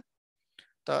পারে না।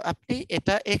 তো আপনি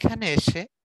এটা এখানে এসে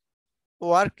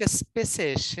ওয়ার্ক স্পেসে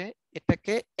এসে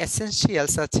এটাকে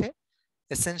এসেনশিয়ালস আছে,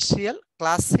 এসেনশিয়াল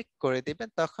ক্লাসিক করে দিবেন,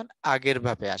 তখন আগের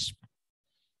ভাবে আসবে,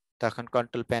 তখন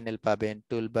কন্ট্রোল প্যানেল পাবেন,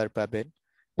 টুলবার পাবেন,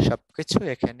 সবকিছু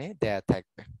এখানে দেয়া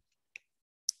থাকবে।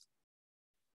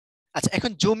 আচ্ছা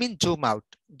এখন zoom in zoom out,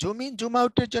 zoom in zoom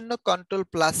আউটের জন্য কন্ট্রোল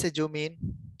প্লাসে জুম ইন,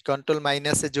 কন্ট্রোল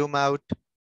মাইনাসে জুম আউট,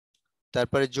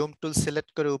 তারপরে জুম টুল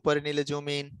সিলেক্ট করে উপরে নিলে জুম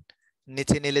ইন,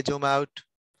 নিচে নিলে জুম আউট,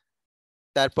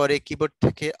 তারপরে কিবোর্ড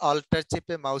থেকে অল্টার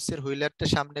চেপে মাউসের হুইলারটা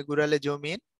সামনে ঘুরালে জুম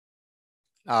ইন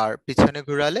আর পিছনে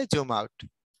ঘুরালে জুম আউট।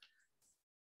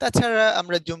 তাছাড়া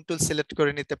আমরা জুম টুল সিলেক্ট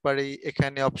করে নিতে পারি,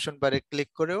 এখানে অপশন বারে ক্লিক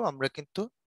করেও আমরা কিন্তু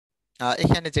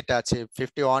এখানে যেটা আছে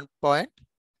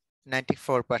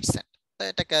 51.94%, তো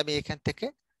এটাকে আমি এখান থেকে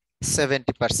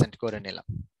 70% করে নিলাম।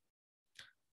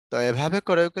 তো এভাবে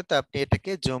করেও কিন্তু আপনি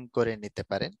এটাকে জুম করে নিতে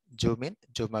পারেন, জুম ইন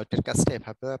জুম আউটের কাজটা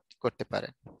এভাবেও আপনি করতে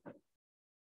পারেন।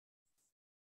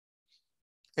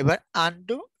 এবার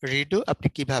আনডু রিডু আপনি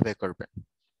কিভাবে করবেন?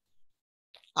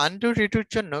 আনডু রিডুর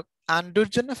জন্য, আনডুর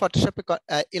জন্য ফটোশপে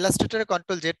ইলাস্ট্রেটরে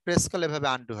কন্ট্রোল জেড প্রেস করলে এভাবে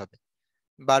আনডু হবে,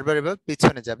 বারবার এভাবে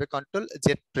পিছনে যাবে কন্ট্রোল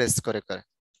জেড প্রেস করে করে।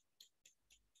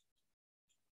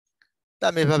 তো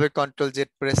আমি এভাবে কন্ট্রোল জেড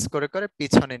প্রেস করে করে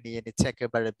পিছনে নিয়ে নিচ্ছি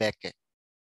একেবারে ব্যাকে,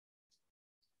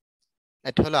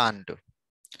 এটা হলো আনডু।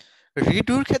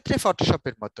 রিডুর ক্ষেত্রে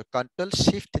ফটোশপের মতো কন্ট্রোল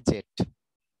শিফট জেড,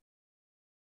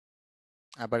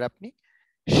 আবার আপনি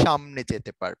সামনে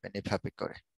যেতে পারবেন এভাবে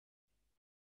করে।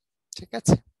 ঠিক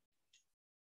আছে,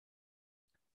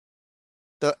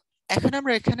 তো এখন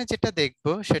আমরা এখানে যেটা দেখব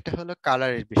সেটা হলো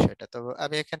কালারের বিষয়টা। তো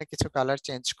আমি এখানে কিছু কালার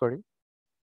চেঞ্জ করি।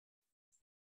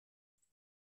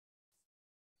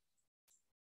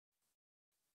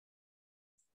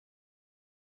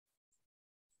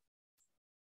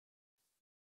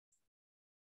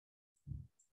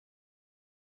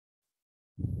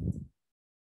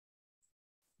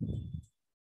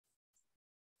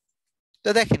 তো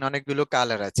দেখেন অনেকগুলো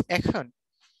কালার আছে। এখন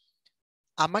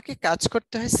আমাকে কাজ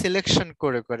করতে হয় সিলেকশন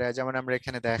করে করে, যেমন আমরা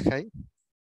এখানে দেখাই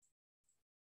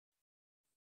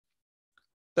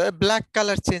তো ব্ল্যাক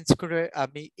কালার চেঞ্জ করে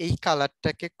আমি এই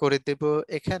কালারটাকে করে দেব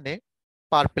এখানে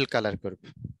পার্পল কালার করব।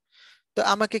 তো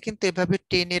আমাকে কিন্তু এভাবে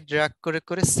টেনে ড্র্যাগ করে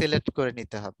করে সিলেক্ট করে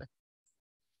নিতে হবে।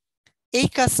 এই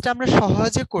কাজটা আমরা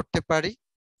সহজে করতে পারি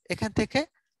এখান থেকে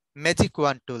ম্যাজিক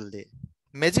ওয়ান টুল দিয়ে।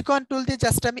 ম্যাজিক ওয়ান টুল দিয়ে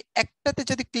জাস্ট আমি একটাতে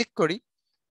যদি ক্লিক করি,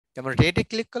 যেমন রেডে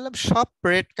ক্লিক করলাম, সব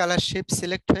রেড কালার শেপ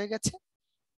সিলেক্ট হয়ে গেছে।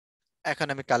 এখন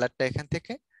আমি কালারটা এখান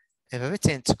থেকে এভাবে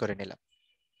চেঞ্জ করে নিলাম।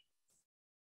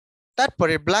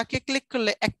 তারপরে ব্ল্যাকে ক্লিক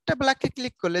করলে, একটা ব্ল্যাকে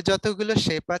ক্লিক করলে যতগুলো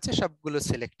শেপ আছে সবগুলো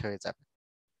সিলেক্ট হয়ে যাবে।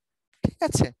 ঠিক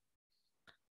আছে,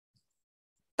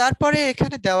 তারপরে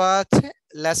এখানে দেওয়া আছে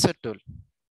ল্যাসো টুল।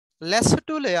 ল্যাসো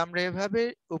টুলে আমরা এভাবে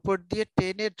উপর দিয়ে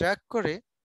টেনে ড্র্যাগ করে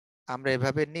আমরা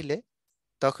এভাবে নিলে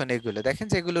তখন এগুলো দেখেন,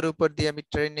 যেগুলোর উপর দিয়ে আমি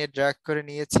টেনে ড্র্যাগ করে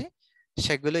নিয়েছি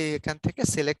সেগুলো এখান থেকে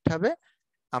সিলেক্ট হবে।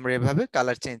 আমরা এভাবে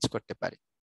কালার চেঞ্জ করতে পারি।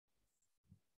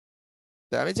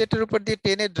 তো আমি যেটার উপর দিয়ে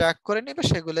টেনে ড্র্যাগ করে নিব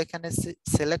সেগুলো এখানে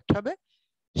সিলেক্ট হবে,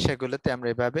 সেগুলোতে আমরা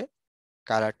এভাবে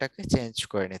কালারটাকে চেঞ্জ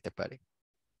করে নিতে পারি।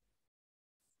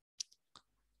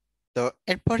 তো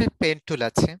এরপরে পেন টুল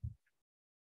আছে,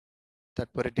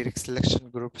 তারপরে direct selection,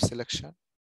 group selection,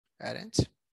 arrange.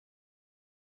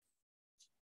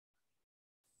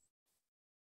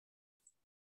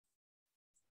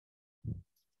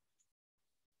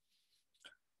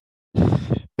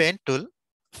 Pen tool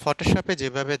ফটোশপে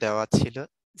যেভাবে দেওয়া ছিল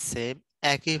সেম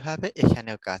একইভাবে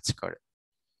এখানেও কাজ করে।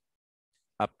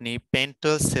 আপনি পেন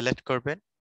টুল সিলেক্ট করবেন,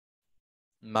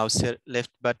 মাউসের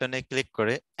লেফট বাটনে ক্লিক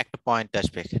করে একটা পয়েন্ট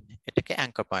আসবে এখানে, এটাকে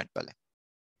অ্যাঙ্কর পয়েন্ট বলে।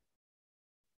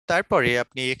 তারপরে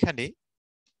আপনি এখানে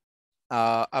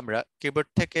আমরা কিবোর্ড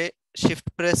থেকে শিফট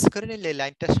প্রেস করে নিলে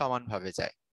লাইনটা সমানভাবে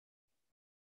যায়।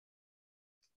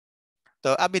 তো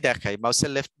আমি দেখাই,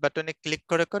 মাউসের লেফট বাটনে ক্লিক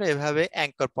করে করে এভাবে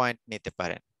অ্যাঙ্কর পয়েন্ট নিতে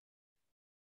পারেন,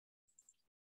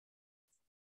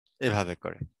 এভাবে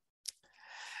করে।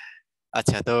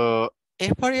 আচ্ছা, তো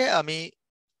এরপরে আমি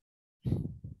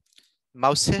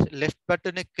মাউসের লেফট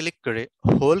বাটনে ক্লিক করে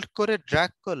হোল্ড করে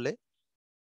ড্র্যাগ করলে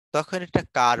তখন এটা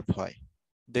কার্ভ হয়,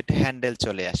 দুটো হ্যান্ডেল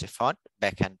চলে আসে, ফ্রন্ট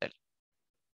ব্যাক হ্যান্ডেল,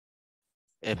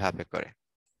 এভাবে করে।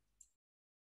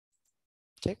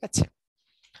 ঠিক আছে,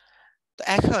 তো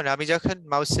এখন আমি যখন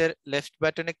মাউসের লেফট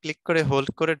বাটনে ক্লিক করে হোল্ড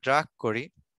করে ড্র্যাগ করি,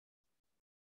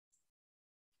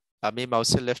 আমি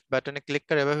মাউসের লেফট বাটনে ক্লিক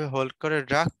করে এভাবে হোল্ড করে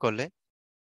ড্র্যাগ করলে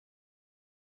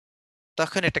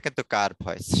তখন এটা কিন্তু কার্ভ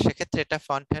হয়। সেক্ষেত্রে এটা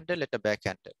ফ্রন্ট হ্যান্ডেল, এটা ব্যাক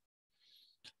হ্যান্ডেল।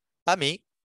 আমি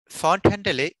ফ্রন্ট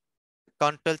হ্যান্ডেলে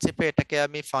কন্ট্রোল চেপে এটাকে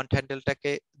আমি ফ্রন্ট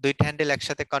হ্যান্ডেলটাকে, দুইটা হ্যান্ডেল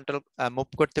একসাথে কন্ট্রোল মুভ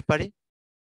করতে পারি।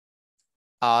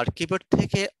 আর কিবোর্ড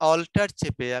থেকে অল্টার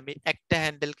চেপে আমি একটা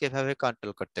হ্যান্ডেলকে এভাবে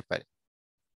কন্ট্রোল করতে পারি।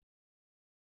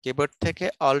 কিবোর্ড থেকে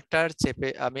অল্টার চেপে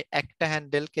আমি একটা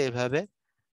হ্যান্ডেলকে এভাবে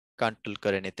কন্ট্রোল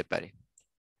করে নিতে পারি।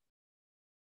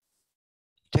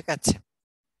 ঠিক আছে,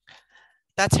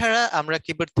 তাছাড়া আমরা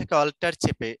কিবোর্ড থেকে অল্টার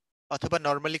চেপে অথবা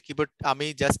নরমালি কিবোর্ড, আমি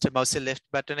জাস্ট মাউসের লেফট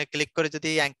বাটনে ক্লিক করে যদি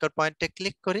অ্যাঙ্কর পয়েন্টে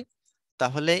ক্লিক করি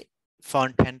তাহলে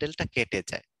ফ্রন্ট হ্যান্ডেলটা কেটে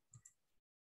যায়।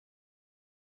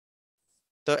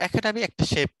 তো এখন আমি একটা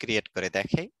শেপ ক্রিয়েট করে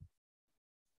দেখাই।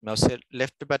 মাউসের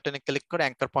লেফট বাটনে ক্লিক করে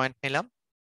অ্যাঙ্কর পয়েন্ট নিলাম,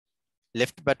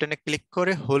 লেফট বাটনে ক্লিক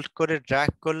করে হোল্ড করে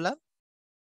ড্র্যাগ করলাম,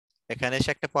 এখানে এসে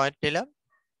একটা পয়েন্ট নিলাম,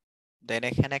 দেন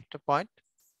এখানে একটা পয়েন্ট,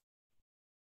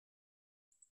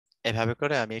 এভাবে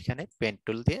করে আমি এখানে পেন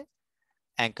টুল দিয়ে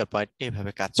অ্যাঙ্কর পয়েন্ট নিয়ে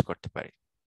এভাবে কাজ করতে পারি।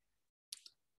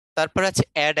 তারপর আছে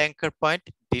add anchor point,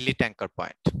 delete anchor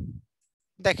point.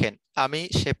 দেখেন আমি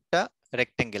শেপটা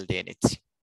রেক্টেঙ্গেল দিয়ে নিচ্ছি।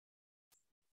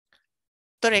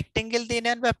 তো রেক্টেঙ্গেল দিয়ে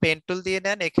নেন বা পেন টুল দিয়ে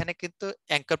নেন, এখানে কিন্তু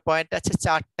অ্যাঙ্কর পয়েন্ট আছে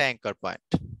চারটা অ্যাঙ্কর পয়েন্ট,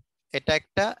 এটা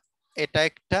একটা, এটা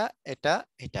একটা, এটা,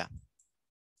 এটা।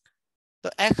 তো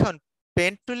এখন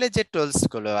পেন টুলে যে টুলস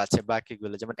গুলো আছে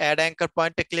বাকিগুলো, যেমন অ্যাড অ্যাঙ্কর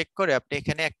পয়েন্টে ক্লিক করে আপনি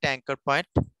এখানে একটা অ্যাঙ্কর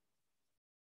পয়েন্ট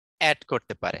অ্যাড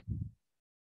করতে পারেন।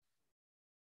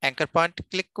 অ্যাঙ্কর পয়েন্ট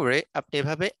ক্লিক করে আপনি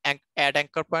এভাবে অ্যাড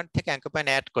অ্যাঙ্কর পয়েন্ট থেকে অ্যাঙ্কর পয়েন্ট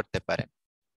অ্যাড করতে পারেন।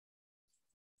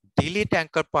 ডিলিট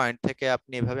অ্যাঙ্কর পয়েন্ট থেকে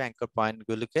আপনি এভাবে অ্যাঙ্কর পয়েন্ট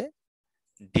গুলোকে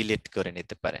ডিলিট করে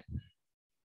নিতে পারেন।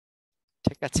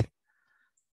 ঠিক আছে,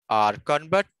 আর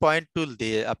কনভার্ট পয়েন্ট টুল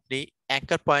দিয়ে আপনি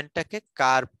অ্যাঙ্কর পয়েন্টটাকে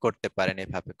কার্ভ করতে পারেন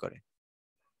এভাবে করে।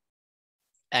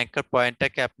 অ্যাঙ্কর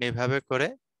পয়েন্টটাকে আপনি এভাবে করে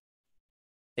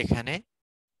এখানে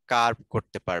কার্ভ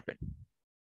করতে পারবেন।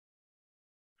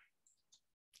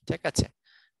 ঠিক আছে,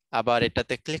 আবার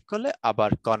এটাতে ক্লিক করলে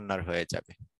আবার কর্নার হয়ে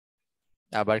যাবে,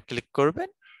 আবার ক্লিক করবেন,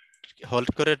 হোল্ড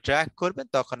করে ড্র্যাগ করবেন,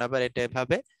 তখন আবার এটা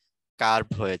এভাবে কার্ভ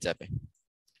হয়ে যাবে।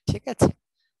 ঠিক আছে,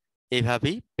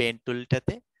 এইভাবেই পেন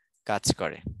টুলটাতে কাজ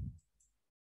করে।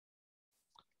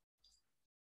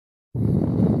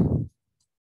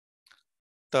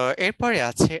 তো এরপরে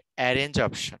আছে arrange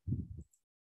option.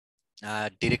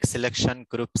 Direct selection,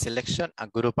 group selection আর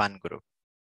গ্রুপ আনগ্রুপ।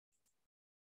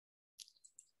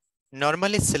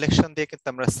 নরমালি সিলেকশন দিয়ে কিন্তু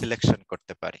আমরা সিলেকশন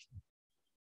করতে পারি।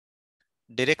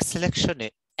 ডিরেক্ট সিলেকশনে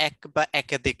এক বা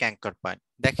একাধিক অ্যাঙ্কর পয়েন্ট,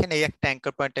 দেখেন এই একটা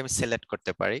অ্যাঙ্কর পয়েন্ট আমি সিলেক্ট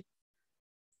করতে পারি,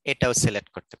 এটাও সিলেক্ট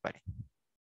করতে পারি,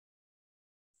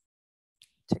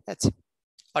 ঠিক আছে?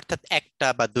 অর্থাৎ একটা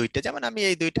বা দুইটা, যেমন আমি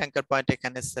এই দুইটা অ্যাঙ্কর পয়েন্ট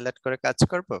এখানে সিলেক্ট করে কাজ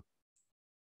করব,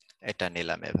 এটা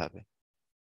নিলাম এভাবে,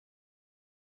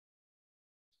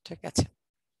 ঠিক আছে?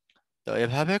 তো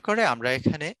এভাবে করে আমরা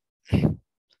এখানে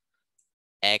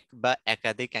এক বা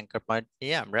একাধিক অ্যাঙ্কর পয়েন্ট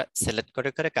নিয়ে আমরা সিলেক্ট করে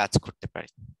করে কাজ করতে পারি।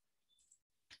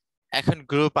 এখন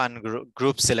গ্রুপ আনগ্রুপ,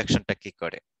 গ্রুপ সিলেকশনটা কি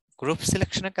করে? গ্রুপ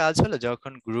সিলেকশনের কাজ হলো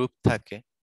যখন গ্রুপ থাকে,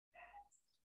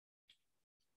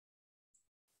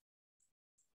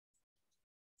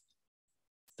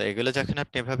 তো এগুলো যখন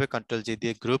আপনি এভাবে কন্ট্রোল জি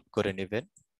দিয়ে গ্রুপ করে নেবেন,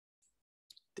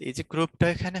 এই যে গ্রুপটা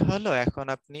এখানে হলো, এখন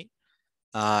আপনি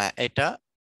এটা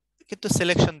কিন্তু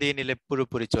সিলেকশন দিয়ে নিলে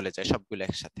পুরোপুরি চলে যায় সবগুলো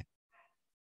একসাথে।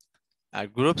 আর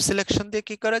গ্রুপ সিলেকশন দিয়ে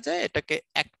কি করা যায়, এটাকে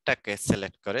একটাকে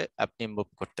সিলেক্ট করে আপনি মুভ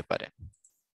করতে পারেন,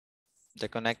 যে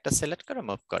কোনো একটা সিলেক্ট করে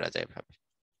মুভ করা যায় এভাবে।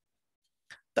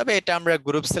 তবে এটা আমরা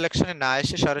গ্রুপ সিলেকশনে না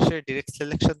এসে সরাসরি ডিরেক্ট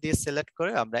সিলেকশন দিয়ে সিলেক্ট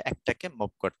করে আমরা একটাকে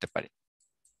মুভ করতে পারি।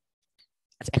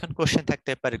 আচ্ছা, এখন কোশ্চেন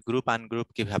থাকতে পারে গ্রুপ আনগ্রুপ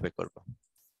কিভাবে করব?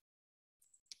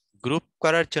 গ্রুপ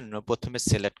করার জন্য প্রথমে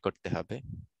সিলেক্ট করতে হবে,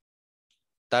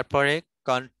 তারপরে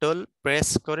কন্ট্রোল প্রেস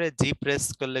করে জি প্রেস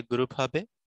করলে গ্রুপ হবে,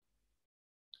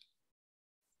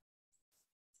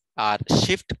 আর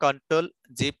শিফট কন্ট্রোল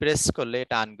জি প্রেস করলে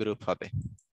এটা আনগ্রুপ হবে।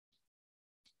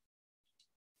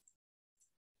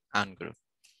 আনগ্রুপ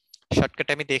শর্টকাট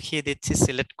আমি দেখিয়ে দিচ্ছি।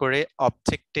 সিলেক্ট করে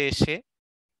অবজেক্টে এসে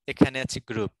এখানে আছে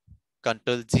গ্রুপ,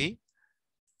 কন্ট্রোল জি,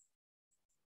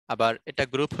 আবার এটা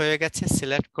গ্রুপ হয়ে গেছে,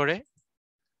 সিলেক্ট করে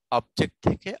অবজেক্ট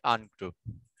থেকে আনগ্রুপ।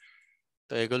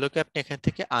 তো এগুলোকে আপনি এখান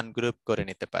থেকে আনগ্রুপ করে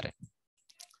নিতে পারেন।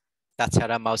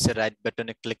 তাছাড়া মাউসের রাইট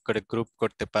বাটনে ক্লিক করে গ্রুপ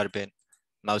করতে পারবেন,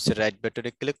 মাউসের রাইট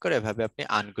বাটনে ক্লিক করে এভাবে আপনি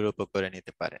আনগ্রুপও করে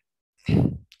নিতে পারেন,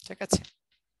 ঠিক আছে?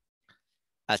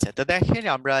 আচ্ছা, তো দেখেন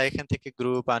আমরা এখান থেকে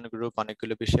গ্রুপ আনগ্রুপ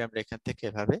অনেকগুলো বিষয় আমরা এখান থেকে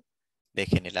এভাবে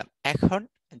দেখে নিলাম। এখন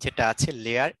যেটা আছে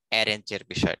লেয়ার অ্যারেঞ্জের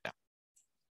বিষয়টা,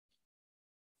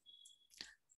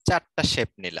 চারটা শেপ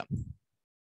নিলাম।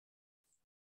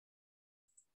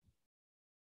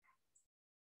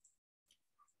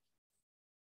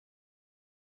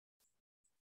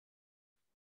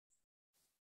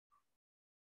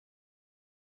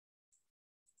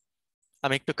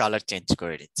 আমি একটু কালার চেঞ্জ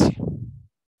করে দিচ্ছি।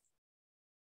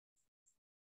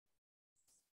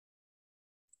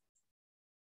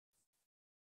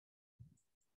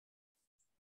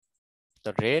 তো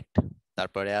রেড,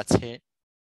 তারপরে আছে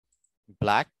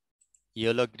ব্ল্যাক,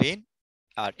 ইয়েলো, গ্রিন,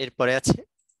 আর এরপরে আছে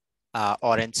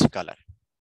অরেঞ্জ কালার।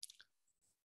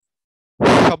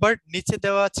 সবার নিচে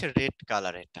দেওয়া আছে রেড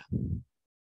কালার। এটা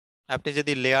আপনি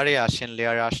যদি লেয়ারে আসেন,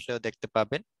 লেয়ারে আসলেও দেখতে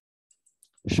পাবেন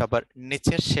সবার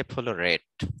নিচের শেপ হলো রেড,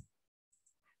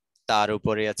 তার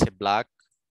উপরে আছে ব্ল্যাক,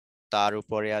 তার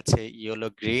উপরে আছে ইয়েলো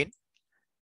গ্রিন,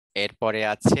 এরপরে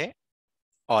আছে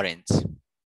অরেঞ্জ।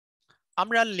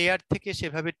 আমরা লেয়ার থেকে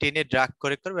সেভাবে টেনে ড্রাগ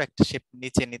করে করব একটা শেপ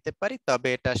নিচে নিতে পারি, তবে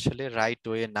এটা আসলে রাইট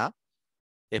ওয়ে না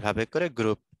এভাবে করে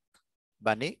গ্রুপ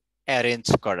বানিয়ে অ্যারেঞ্জ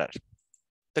করার।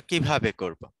 তো কিভাবে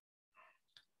করব?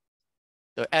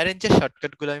 তো অ্যারেঞ্জের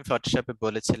শর্টকাট গুলো আমি ফটোশপে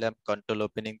বলেছিলাম, control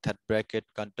opening third bracket,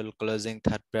 control closing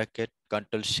third bracket,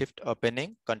 control shift opening,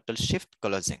 control shift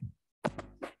closing,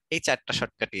 এই চারটা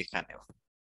শর্টকাটই এখানেও।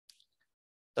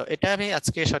 তো এটা আমি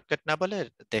আজকে শর্টকাট না বলে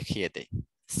দেখিয়ে দেই।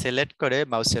 সিলেক্ট করে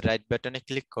মাউসের রাইট বাটনে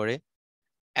ক্লিক করে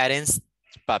অ্যারেঞ্জ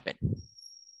পাবেন,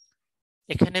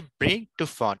 এখানে ব্রিং টু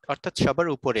ফন্ট অর্থাৎ সবার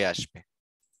উপরে আসবে।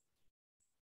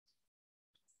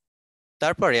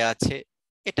 তারপরে আছে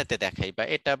এটাতে দেখাই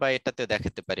বা এটাতে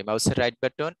দেখাতে পারি, মাউসের right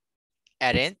button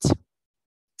arrange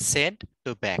send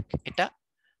to back, এটা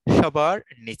সবার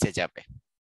নিচে যাবে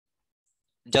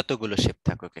যতগুলো শেপ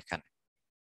থাকুক এখানে।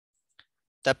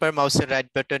 তারপর মাউসের রাইট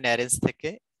বাটন অ্যারেঞ্জ থেকে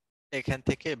এখান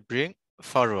থেকে bring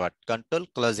forward, control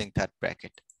closing third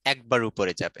bracket, একবার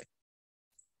উপরে যাবে।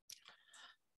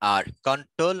 আর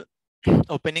কন্ট্রোল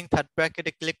ওপেনিং থার্ড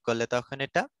ব্র্যাকেটে ক্লিক করলে তখন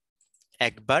এটা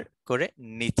একবার করে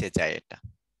নিচে যায়। এটা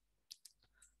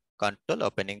কন্ট্রোল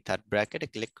ওপেনিং থার্ড ব্র্যাকেটে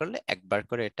ক্লিক করলে একবার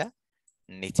করে এটা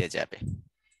নিচে যাবে।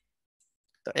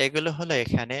 তো এগুলো হলো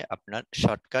এখানে আপনার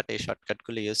শর্টকাট। এই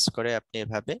শর্টকাটগুলো ইউজ করে আপনি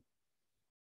এভাবে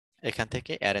এখান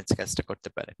থেকে অ্যারেঞ্জ কাজটা করতে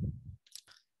পারেন।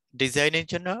 ডিজাইনের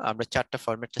জন্য আমরা চারটা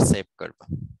ফরম্যাটে সেভ করব।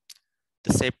 তো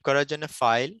সেভ করার জন্য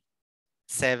ফাইল,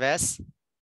 সেভ অ্যাজ,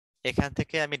 এখান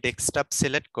থেকে আমি ডেস্কটপ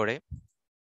সিলেক্ট করে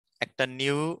একটা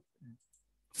নিউ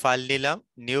ফাইল নিলাম,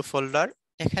 নিউ ফোল্ডার,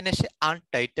 এখানে এসে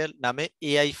আনটাইটেল নামে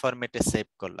এআই ফরম্যাটে সেভ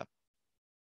করলাম।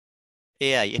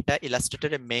 এআই এটা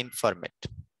ইলাস্ট্রেটরের মেইন ফরম্যাট।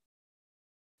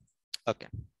 ওকে,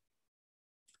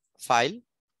 ফাইল,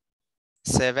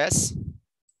 সেভ অ্যাজ,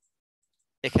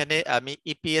 এখানে আমি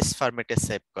ইপিএস ফরম্যাটে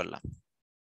সেভ করলাম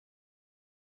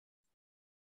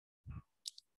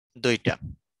দুইটা।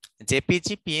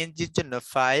 জেপিজি পিএনজির জন্য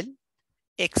ফাইল,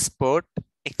 এক্সপোর্ট,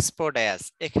 এক্সপোর্ট অ্যাজ,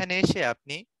 এখানে এসে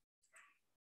আপনি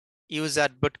ইউজ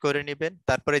আর্টবোর্ড করে নেবেন,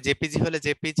 তারপরে জেপিজি হলে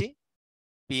জেপিজি,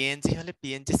 পিএনজি হলে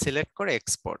পিএনজি সিলেক্ট করে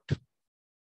এক্সপোর্ট।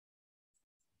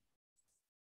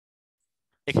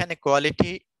 এখানে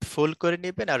কোয়ালিটি ফুল করে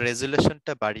নেবেন আর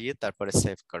রেজুলেশনটা বাড়িয়ে তারপরে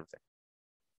সেভ করবেন।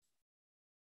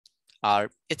 আর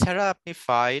এছাড়া আপনি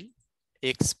file,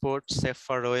 export, save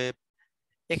for web,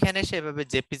 এখানে এসে এভাবে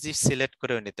জেপিজি সিলেক্ট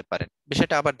করেও নিতে পারেন।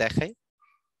 বিষয়টা আবার দেখাই,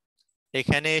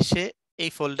 এখানে এসে এই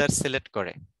ফোল্ডার সিলেক্ট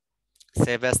করে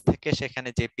সেভ অ্যাজ থেকে সেখানে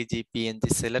জেপিজি পিএনজি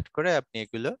সিলেক্ট করে আপনি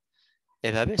এগুলো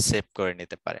এভাবে সেভ করে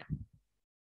নিতে পারেন।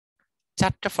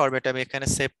 চারটা ফরম্যাট আমি এখানে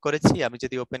সেভ করেছি। আমি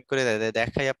যদি ওপেন করে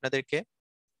দেখাই আপনাদেরকে,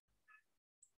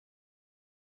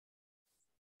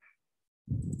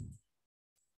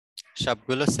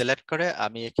 সবগুলো সিলেক্ট করে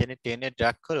আমি এখানে টেনে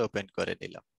ড্র্যাগ করে ওপেন করে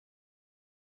নিলাম।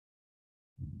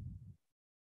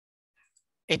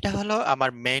 এটা হলো আমার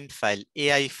main file,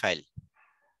 AI file,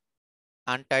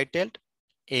 untitled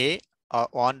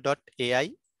a1.ai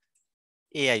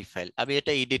AI file. আমি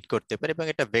এটা এডিট করতে পারি এবং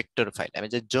এটা ভেক্টর ফাইল। আমি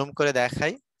যে জুম করে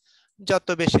দেখাই, যত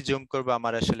বেশি জুম করব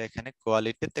আমার আসলে এখানে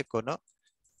কোয়ালিটিতে কোনো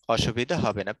অসুবিধা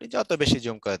হবে না, আপনি যত বেশি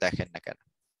জুম করে দেখেন না কেন।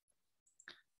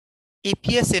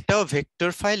 ইপিএস এটাও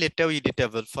ভেক্টর ফাইল, এটাও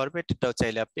এডিটেবল ফরম্যাট, এটাও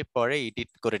চাইলে আপনি পরে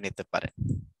এডিট করে নিতে পারেন।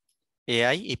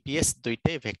 এআই ইপিএস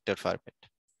দুইটাই ভেক্টর ফরম্যাট।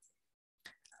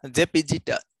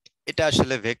 জেপিজিটা এটা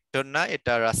আসলে ভেক্টর না,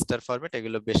 এটা রাস্টার ফরম্যাট,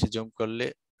 এগুলো বেশি জুম করলে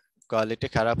কোয়ালিটি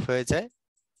খারাপ হয়ে যায়।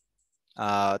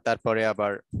 তারপরে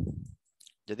আবার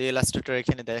যদি ইলাস্ট্রেটর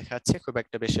এখানে দেখাচ্ছে খুব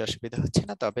একটা বেশি অসুবিধা হচ্ছে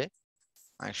না, তবে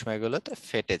অনেক সময় এগুলোতে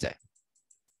ফেটে যায়।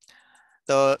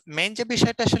 তো মেইন যে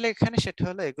বিষয়টা আসলে এখানে সেটা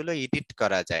হলো এগুলো এডিট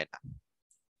করা যায় না।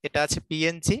 এটা আছে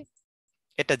পিএনজি,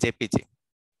 এটা জেপিজি,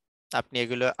 আপনি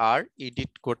এগুলো আর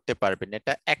এডিট করতে পারবেন।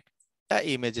 এটা একটা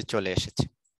ইমেজে চলে এসেছে,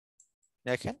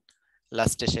 দেখেন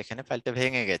লাস্টে সেখানে ফাইলটা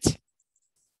ভেঙে গেছে।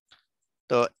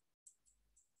 তো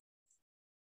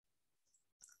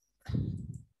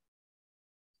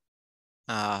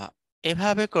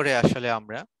এভাবে করে আসলে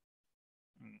আমরা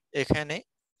এখানে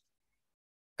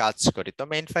কাজ করি। তো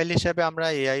মেইন ফাইল হিসেবে আমরা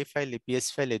এআই ফাইল, ইপিএস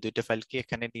ফাইল, এই দুইটা ফাইলকে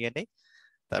এখানে নিয়ে নেই,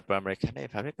 তারপর আমরা এখানে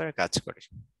এভাবে করে কাজ করি।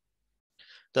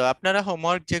 তো আপনারা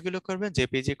হোমওয়ার্ক যেগুলো করবেন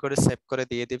জেপিজি করে সেভ করে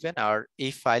দিয়ে দিবেন। আর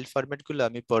এই ফাইল ফরম্যাট গুলো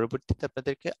আমি পরবর্তীতে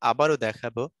আপনাদেরকে আবারও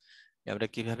দেখাবো আমরা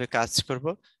কিভাবে কাজ করব।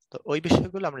 তো ওই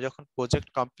বিষয়গুলো আমরা যখন প্রজেক্ট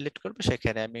কমপ্লিট করব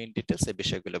সেখানে আমি ইন ডিটেইলস এই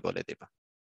বিষয়গুলো বলে দেব।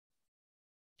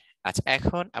 আচ্ছা,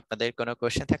 এখন আপনাদের কোনো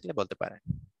কোশ্চেন থাকলে বলতে পারেন।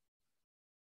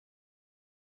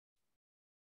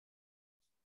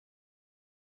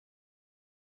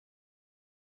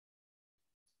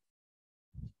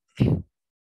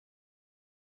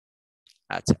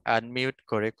 আচ্ছা, আনমিউট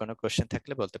করে কোনো কোশ্চেন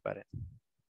থাকলে বলতে পারেন।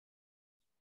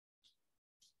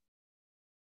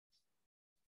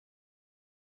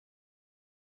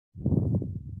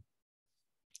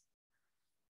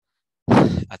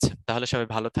 আচ্ছা, তাহলে সবাই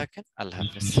ভালো থাকেন, আল্লাহ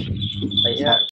হাফেজ। ভাইয়া